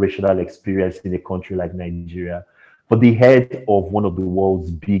of operational experience in a country like Nigeria, for the head of one of the world's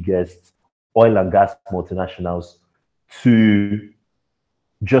biggest oil and gas multinationals to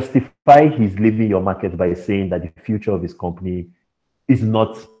justify his leaving your market by saying that the future of his company is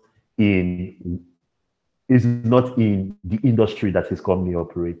not in the industry that his company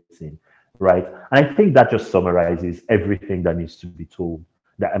operates in, right? And I think that just summarizes everything that needs to be told,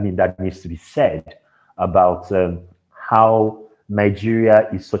 that needs to be said about how Nigeria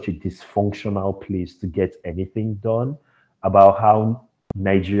is such a dysfunctional place to get anything done, about how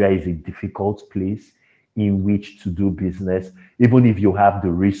Nigeria is a difficult place in which to do business, even if you have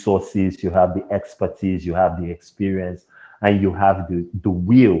the resources, you have the expertise, you have the experience, and you have the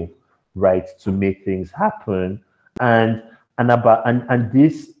will, right, to make things happen. And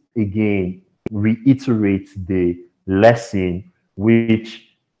this again reiterates the lesson which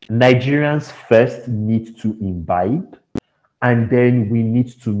Nigerians first need to imbibe, and then we need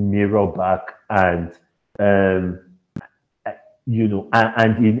to mirror back and and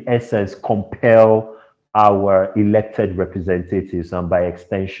in essence compel our elected representatives, and by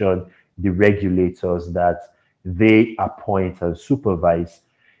extension the regulators that they appoint and supervise.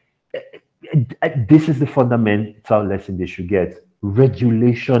 This is the fundamental lesson they should get.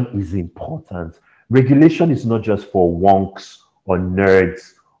 Regulation is important. Regulation is not just for wonks or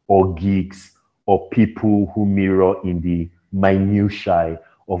nerds or geeks or people who mirror in the minutiae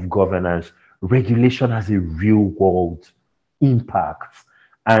of governance. Regulation has a real world impact.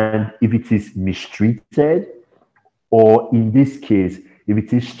 And if it is mistreated, or in this case, if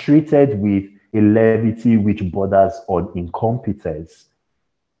it is treated with a levity which borders on incompetence,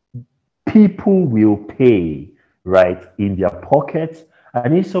 people will pay, right, in their pockets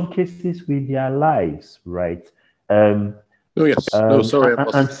and in some cases with their lives, right? Sorry.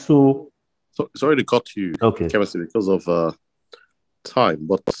 Sorry to cut you, okay, Kemisi, because of time,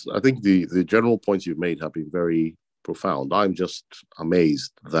 but I think the general points you've made have been very profound. I'm just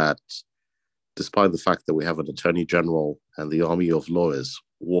amazed that despite the fact that we have an attorney general and the army of lawyers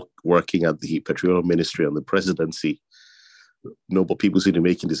working at the Petroleum Ministry and the presidency, but people seem to be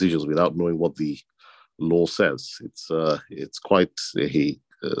making decisions without knowing what the law says. It's quite a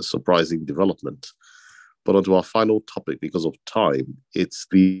surprising development. But onto our final topic, because of time, it's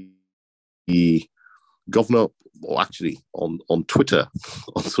the governor or actually on Twitter,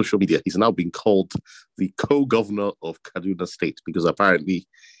 on social media, he's now been called the co-governor of Kaduna State because apparently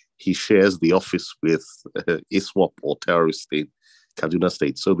he shares the office with ISWAP or terrorists in Kaduna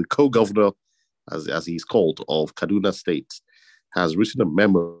State. So the co-governor, as he's called, of Kaduna State, has written a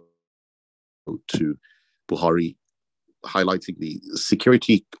memo to Buhari highlighting the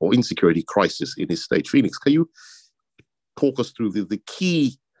security or insecurity crisis in his state. Phoenix, can you talk us through the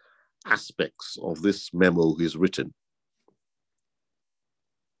key aspects of this memo he's written?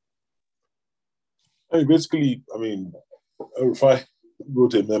 Basically, if I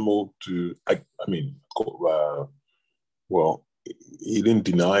wrote a memo to, well, he didn't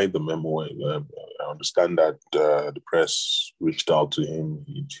deny the memo. I understand that the press reached out to him.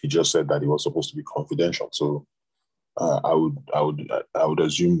 He just said that it was supposed to be confidential. So I would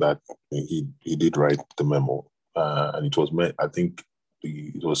assume that he did write the memo, and it was meant. I think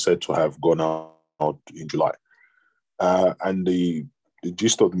it was said to have gone out in July, and the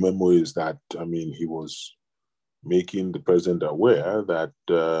gist of the memo is that he was making the president aware that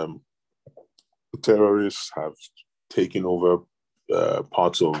the terrorists have taken over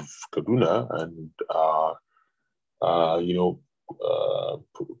parts of Kaduna and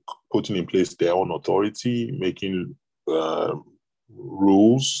putting in place their own authority, making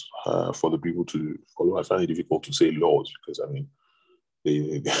rules for the people to follow. I find it difficult to say laws because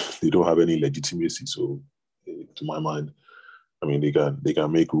they don't have any legitimacy. So, to my mind, they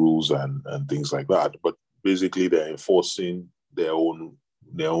can make rules and things like that. But basically, they're enforcing their own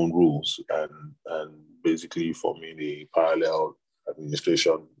rules and basically forming a parallel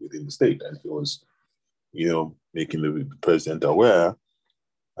administration within the state. And he was, making the president aware.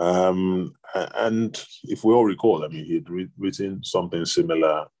 And if we all recall, he had written something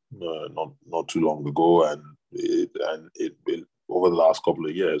similar not too long ago, and it over the last couple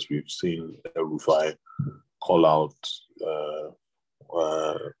of years, we've seen El-Rufai call out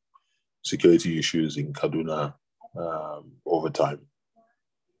security issues in Kaduna over time.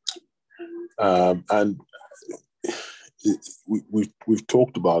 And we've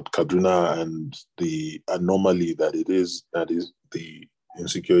talked about Kaduna and the anomaly that is the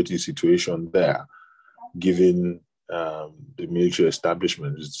insecurity situation there, given the military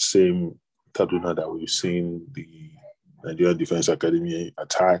establishment. It's the same Kaduna that we've seen the Nigerian Defense Academy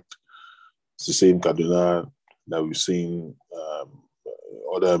attacked. It's the same Kaduna that we've seen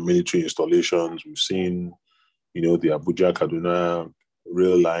other military installations. We've seen, the Abuja Kaduna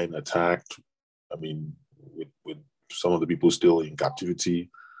rail line attacked. With some of the people still in captivity.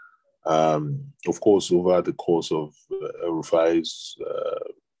 Of course, over the course of El-Rufai's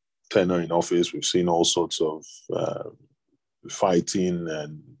tenure in office, we've seen all sorts of fighting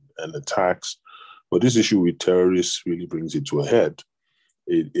and attacks. But this issue with terrorists really brings it to a head.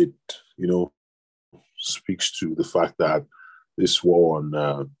 It speaks to the fact that this war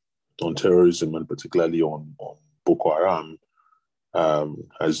on terrorism, and particularly on Boko Haram,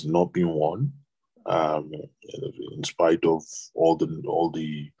 has not been won. In spite of all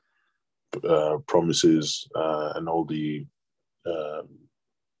the promises and all the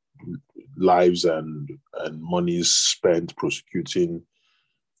lives and monies spent prosecuting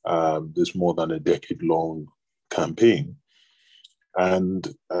this more than a decade-long campaign, and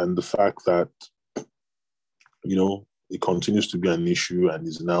the fact that it continues to be an issue and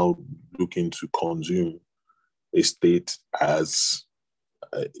is now looking to consume a state as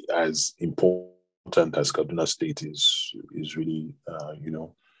important as Kaduna State is really,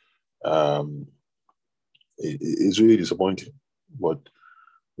 it's really disappointing. But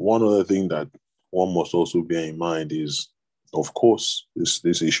one other thing that one must also bear in mind is, of course,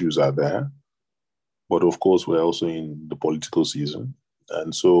 these issues are there, but of course, we're also in the political season.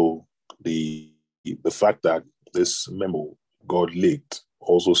 And so the fact that this memo got leaked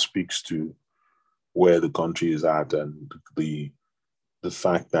also speaks to where the country is at, and the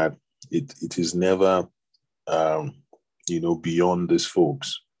fact that it is never, beyond these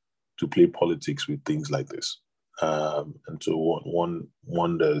folks to play politics with things like this. And so one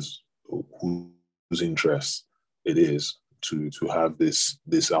wonders whose interest it is to have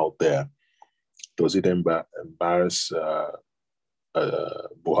this out there. Does it embarrass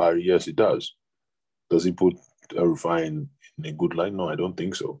Buhari? Yes, it does. Does it put El-Rufai in a good light? No, I don't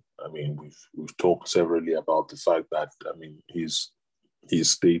think so. We've talked severally about the fact that his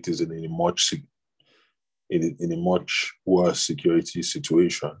state is in a much worse security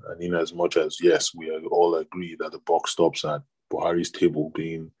situation, and in as much as, yes, we all agree that the buck stops at Buhari's table,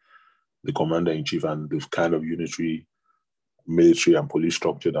 being the commander-in-chief and the kind of unitary military and police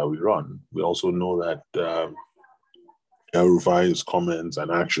structure that we run, we also know that El-Rufai's comments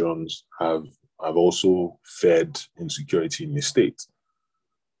and actions have have also fed insecurity in the state.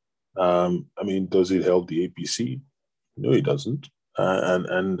 I mean, does it help the APC? No, it doesn't.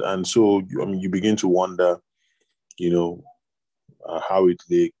 And so, I mean, you begin to wonder, how it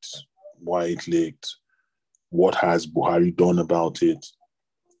leaked, why it leaked, what has Buhari done about it?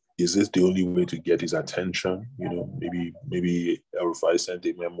 Is this the only way to get his attention? Maybe El-Rufai sent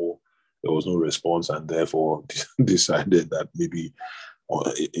a memo, there was no response, and therefore decided that maybe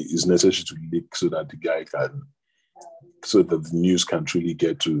it's necessary to leak so that the news can truly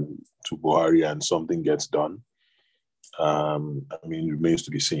get to Buhari and something gets done. I mean, it remains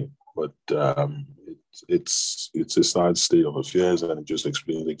to be seen, but it's a sad state of affairs, and it just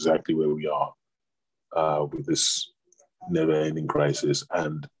explains exactly where we are with this never-ending crisis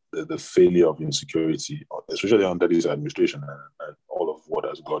and the failure of insecurity, especially under this administration and all of what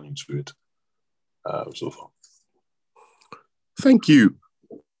has gone into it so far. Thank you,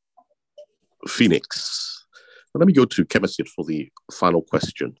 Phoenix. Let me go to Kemisit for the final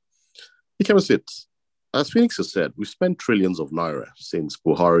question. Hey, Kemisit, as Phoenix has said, we've spent trillions of naira since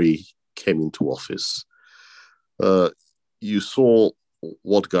Buhari came into office. You saw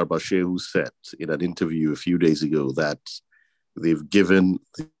what Garba Shehu said in an interview a few days ago, that they've given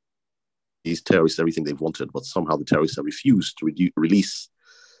these terrorists everything they've wanted, but somehow the terrorists have refused to release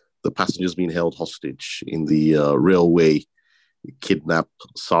the passengers being held hostage in the railway kidnap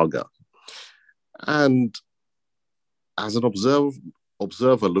saga. And as an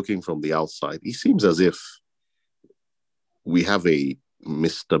observer looking from the outside, it seems as if we have a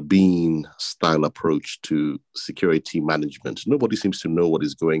Mr. Bean style approach to security management. Nobody seems to know what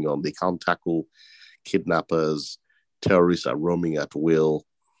is going on. They can't tackle kidnappers. Terrorists are roaming at will.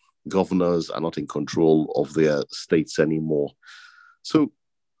 Governors are not in control of their states anymore. So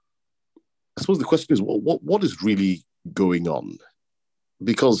I suppose the question is, what is really going on?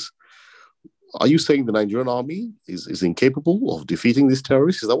 Because are you saying the Nigerian army is incapable of defeating these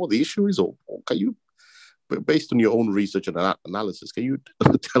terrorists? Is that what the issue is? Or can you, based on your own research and analysis, can you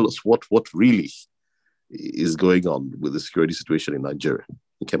tell us what really is going on with the security situation in Nigeria?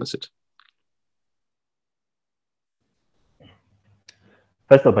 In Kemisit.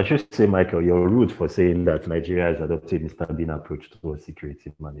 First up, I should say, Michael, you're rude for saying that Nigeria has adopted Mr. Bean approach towards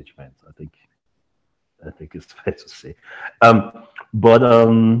security management. I think it's fair to say. But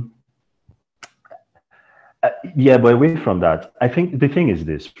away from that, I think the thing is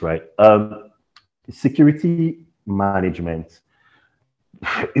this, right? Security management,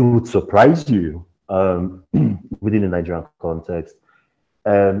 it would surprise you within the Nigerian context.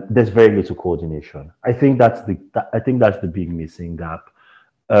 There's very little coordination. I think that's the big missing gap.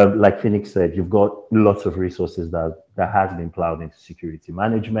 Like Phoenix said, you've got lots of resources that has been plowed into security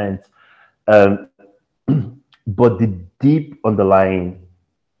management. But the deep underlying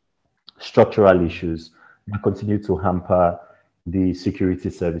structural issues that continue to hamper the security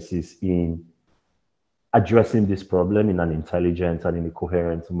services in addressing this problem in an intelligent and in a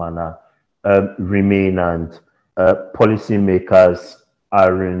coherent manner remain, and policymakers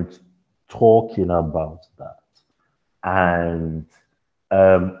aren't talking about that. And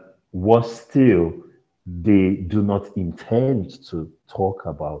worse still, they do not intend to talk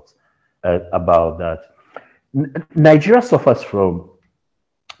about that. Nigeria suffers from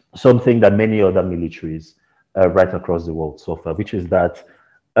something that many other militaries right across the world suffer, which is that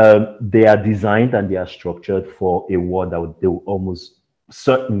they are designed and they are structured for a war that they will almost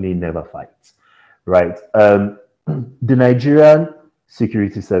certainly never fight, right? The Nigerian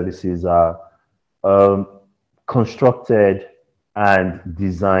security services are constructed and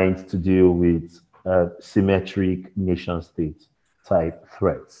designed to deal with symmetric nation-state type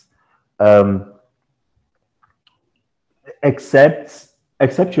threats.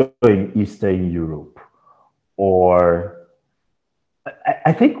 Except you're in Eastern Europe, or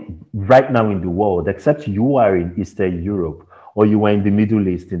I think right now in the world, except you are in Eastern Europe, or you were in the Middle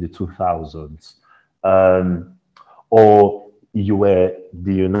East in the 2000s, or you were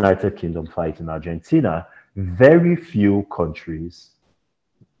the United Kingdom fighting Argentina, very few countries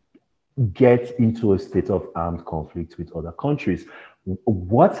get into a state of armed conflict with other countries.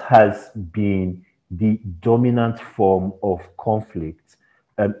 What has been the dominant form of conflict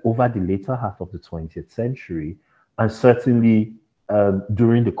over the later half of the 20th century, and certainly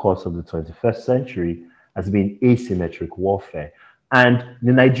during the course of the 21st century, has been asymmetric warfare. And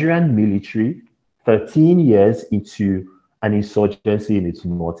the Nigerian military, 13 years into an insurgency in its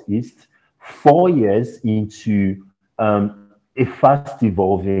northeast, 4 years into a fast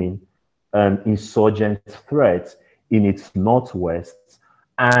evolving insurgent threat in its northwest,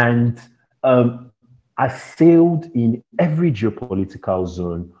 and assailed in every geopolitical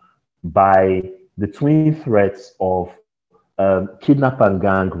zone by the twin threats of kidnap and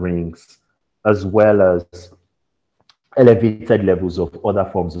gang rings, as well as elevated levels of other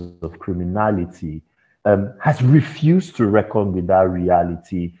forms of criminality, has refused to reckon with that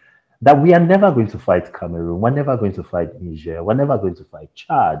reality that we are never going to fight Cameroon, we're never going to fight Niger, we're never going to fight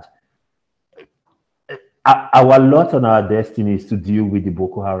Chad. Our lot and our destiny is to deal with the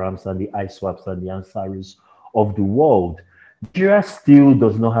Boko Harams and the ISWAPs and the Ansaris of the world. Nigeria still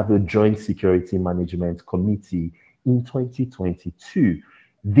does not have a joint security management committee in 2022.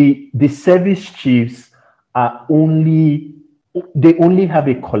 The service chiefs are only, they only have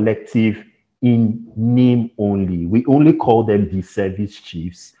a collective in name only. We only call them the service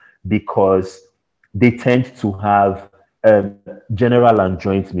chiefs because they tend to have general and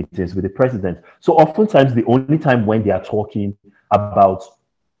joint meetings with the president. So oftentimes the only time when they are talking about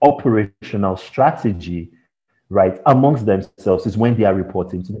operational strategy, right, amongst themselves is when they are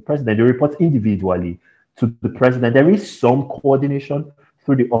reporting to the president. They report individually to the president. There is some coordination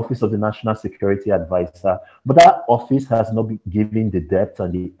through the Office of the National Security Advisor, but that office has not been given the depth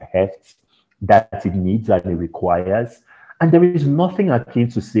and the heft that it needs and it requires. And there is nothing akin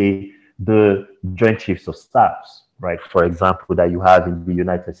to, say, the Joint Chiefs of Staffs, right, for example, that you have in the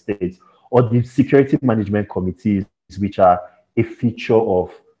United States, or the security management committees, which are a feature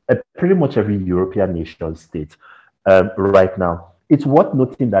of pretty much every European nation state right now. It's worth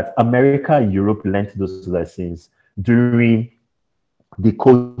noting that America and Europe learned those lessons during the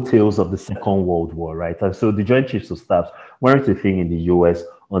coattails of the Second World War, right? And so the Joint Chiefs of Staff weren't a thing in the US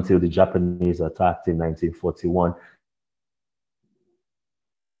until the Japanese attacked in 1941.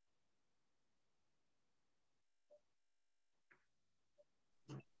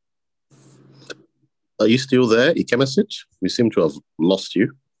 Are you still there, Ikemesic? We seem to have lost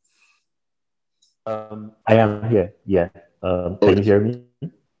you. I am here. Yeah. Can you hear me?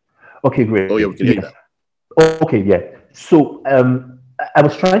 Okay, great. Oh, yeah, we can hear you now. Okay, yeah. So I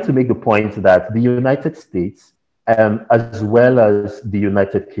was trying to make the point that the United States, as well as the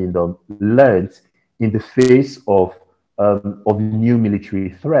United Kingdom, learned in the face of new military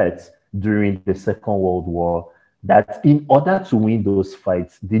threats during the Second World War that in order to win those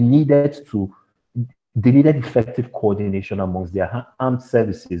fights, they needed effective coordination amongst their armed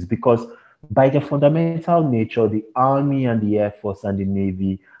services, because by their fundamental nature, the Army and the Air Force and the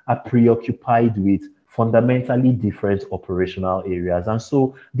Navy are preoccupied with fundamentally different operational areas. And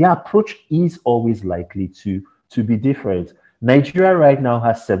so their approach is always likely to be different. Nigeria right now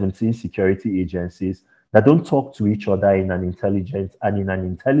has 17 security agencies that don't talk to each other in an intelligent and in an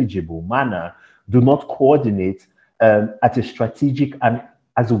intelligible manner, do not coordinate at a strategic and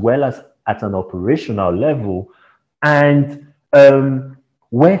as well as at an operational level, and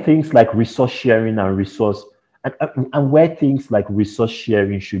where things like resource sharing and where things like resource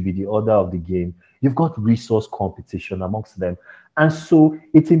sharing should be the order of the game, you've got resource competition amongst them. And so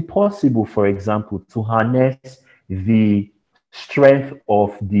it's impossible, for example, to harness the strength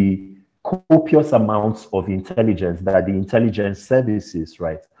of the copious amounts of intelligence that the intelligence services,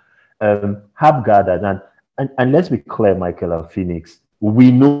 right, have gathered. And let's be clear, Michael and Phoenix,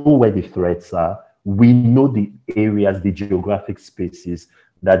 we know where the threats are. We know the areas, the geographic spaces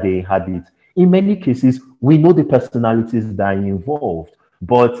that they inhabit. In many cases, we know the personalities that are involved,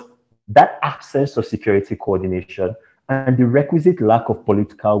 but that absence of security coordination and the requisite lack of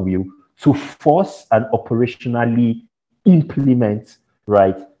political will to force and operationally implement,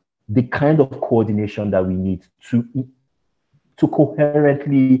 right, the kind of coordination that we need to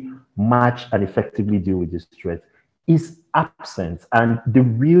coherently match and effectively deal with this threat is absent. And the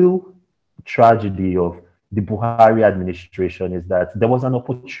real tragedy of the Buhari administration is that there was an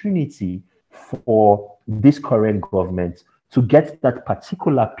opportunity for this current government to get that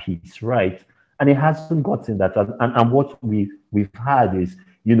particular piece right, and it hasn't gotten that. And what we've had is,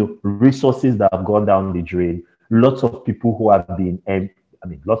 resources that have gone down the drain. Lots of people who have been,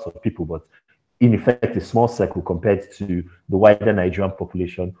 lots of people, but in effect, a small circle compared to the wider Nigerian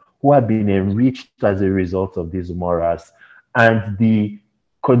population, who have been enriched as a result of these morals, and the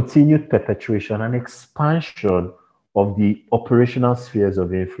continued perpetration and expansion of the operational spheres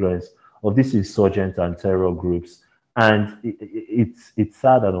of influence of these insurgent and terror groups. And it's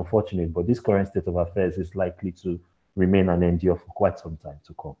sad and unfortunate, but this current state of affairs is likely to remain and endure for quite some time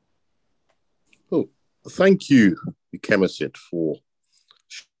to come. Oh, thank you, Ikemesic, for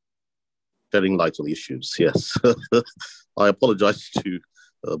shedding light on the issues. Yes, I apologize to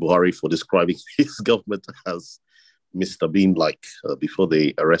Buhari for describing his government as Mr. Bean-like before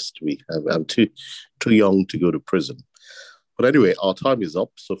they arrest me. I'm too young to go to prison. But anyway, our time is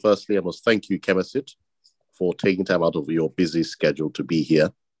up. So firstly, I must thank you, Ikemesic, for taking time out of your busy schedule to be here.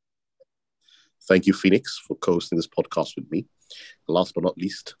 Thank you, Phoenix, for co-hosting this podcast with me. Last but not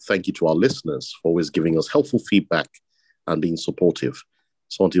least, thank you to our listeners for always giving us helpful feedback and being supportive.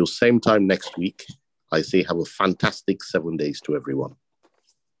 So until same time next week, I say have a fantastic 7 days to everyone.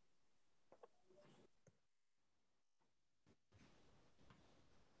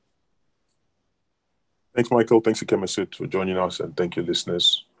 Thanks, Michael. Thanks, Ikemesut, for joining us. And thank you,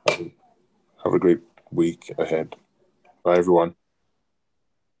 listeners. Have a great week ahead. Bye, everyone.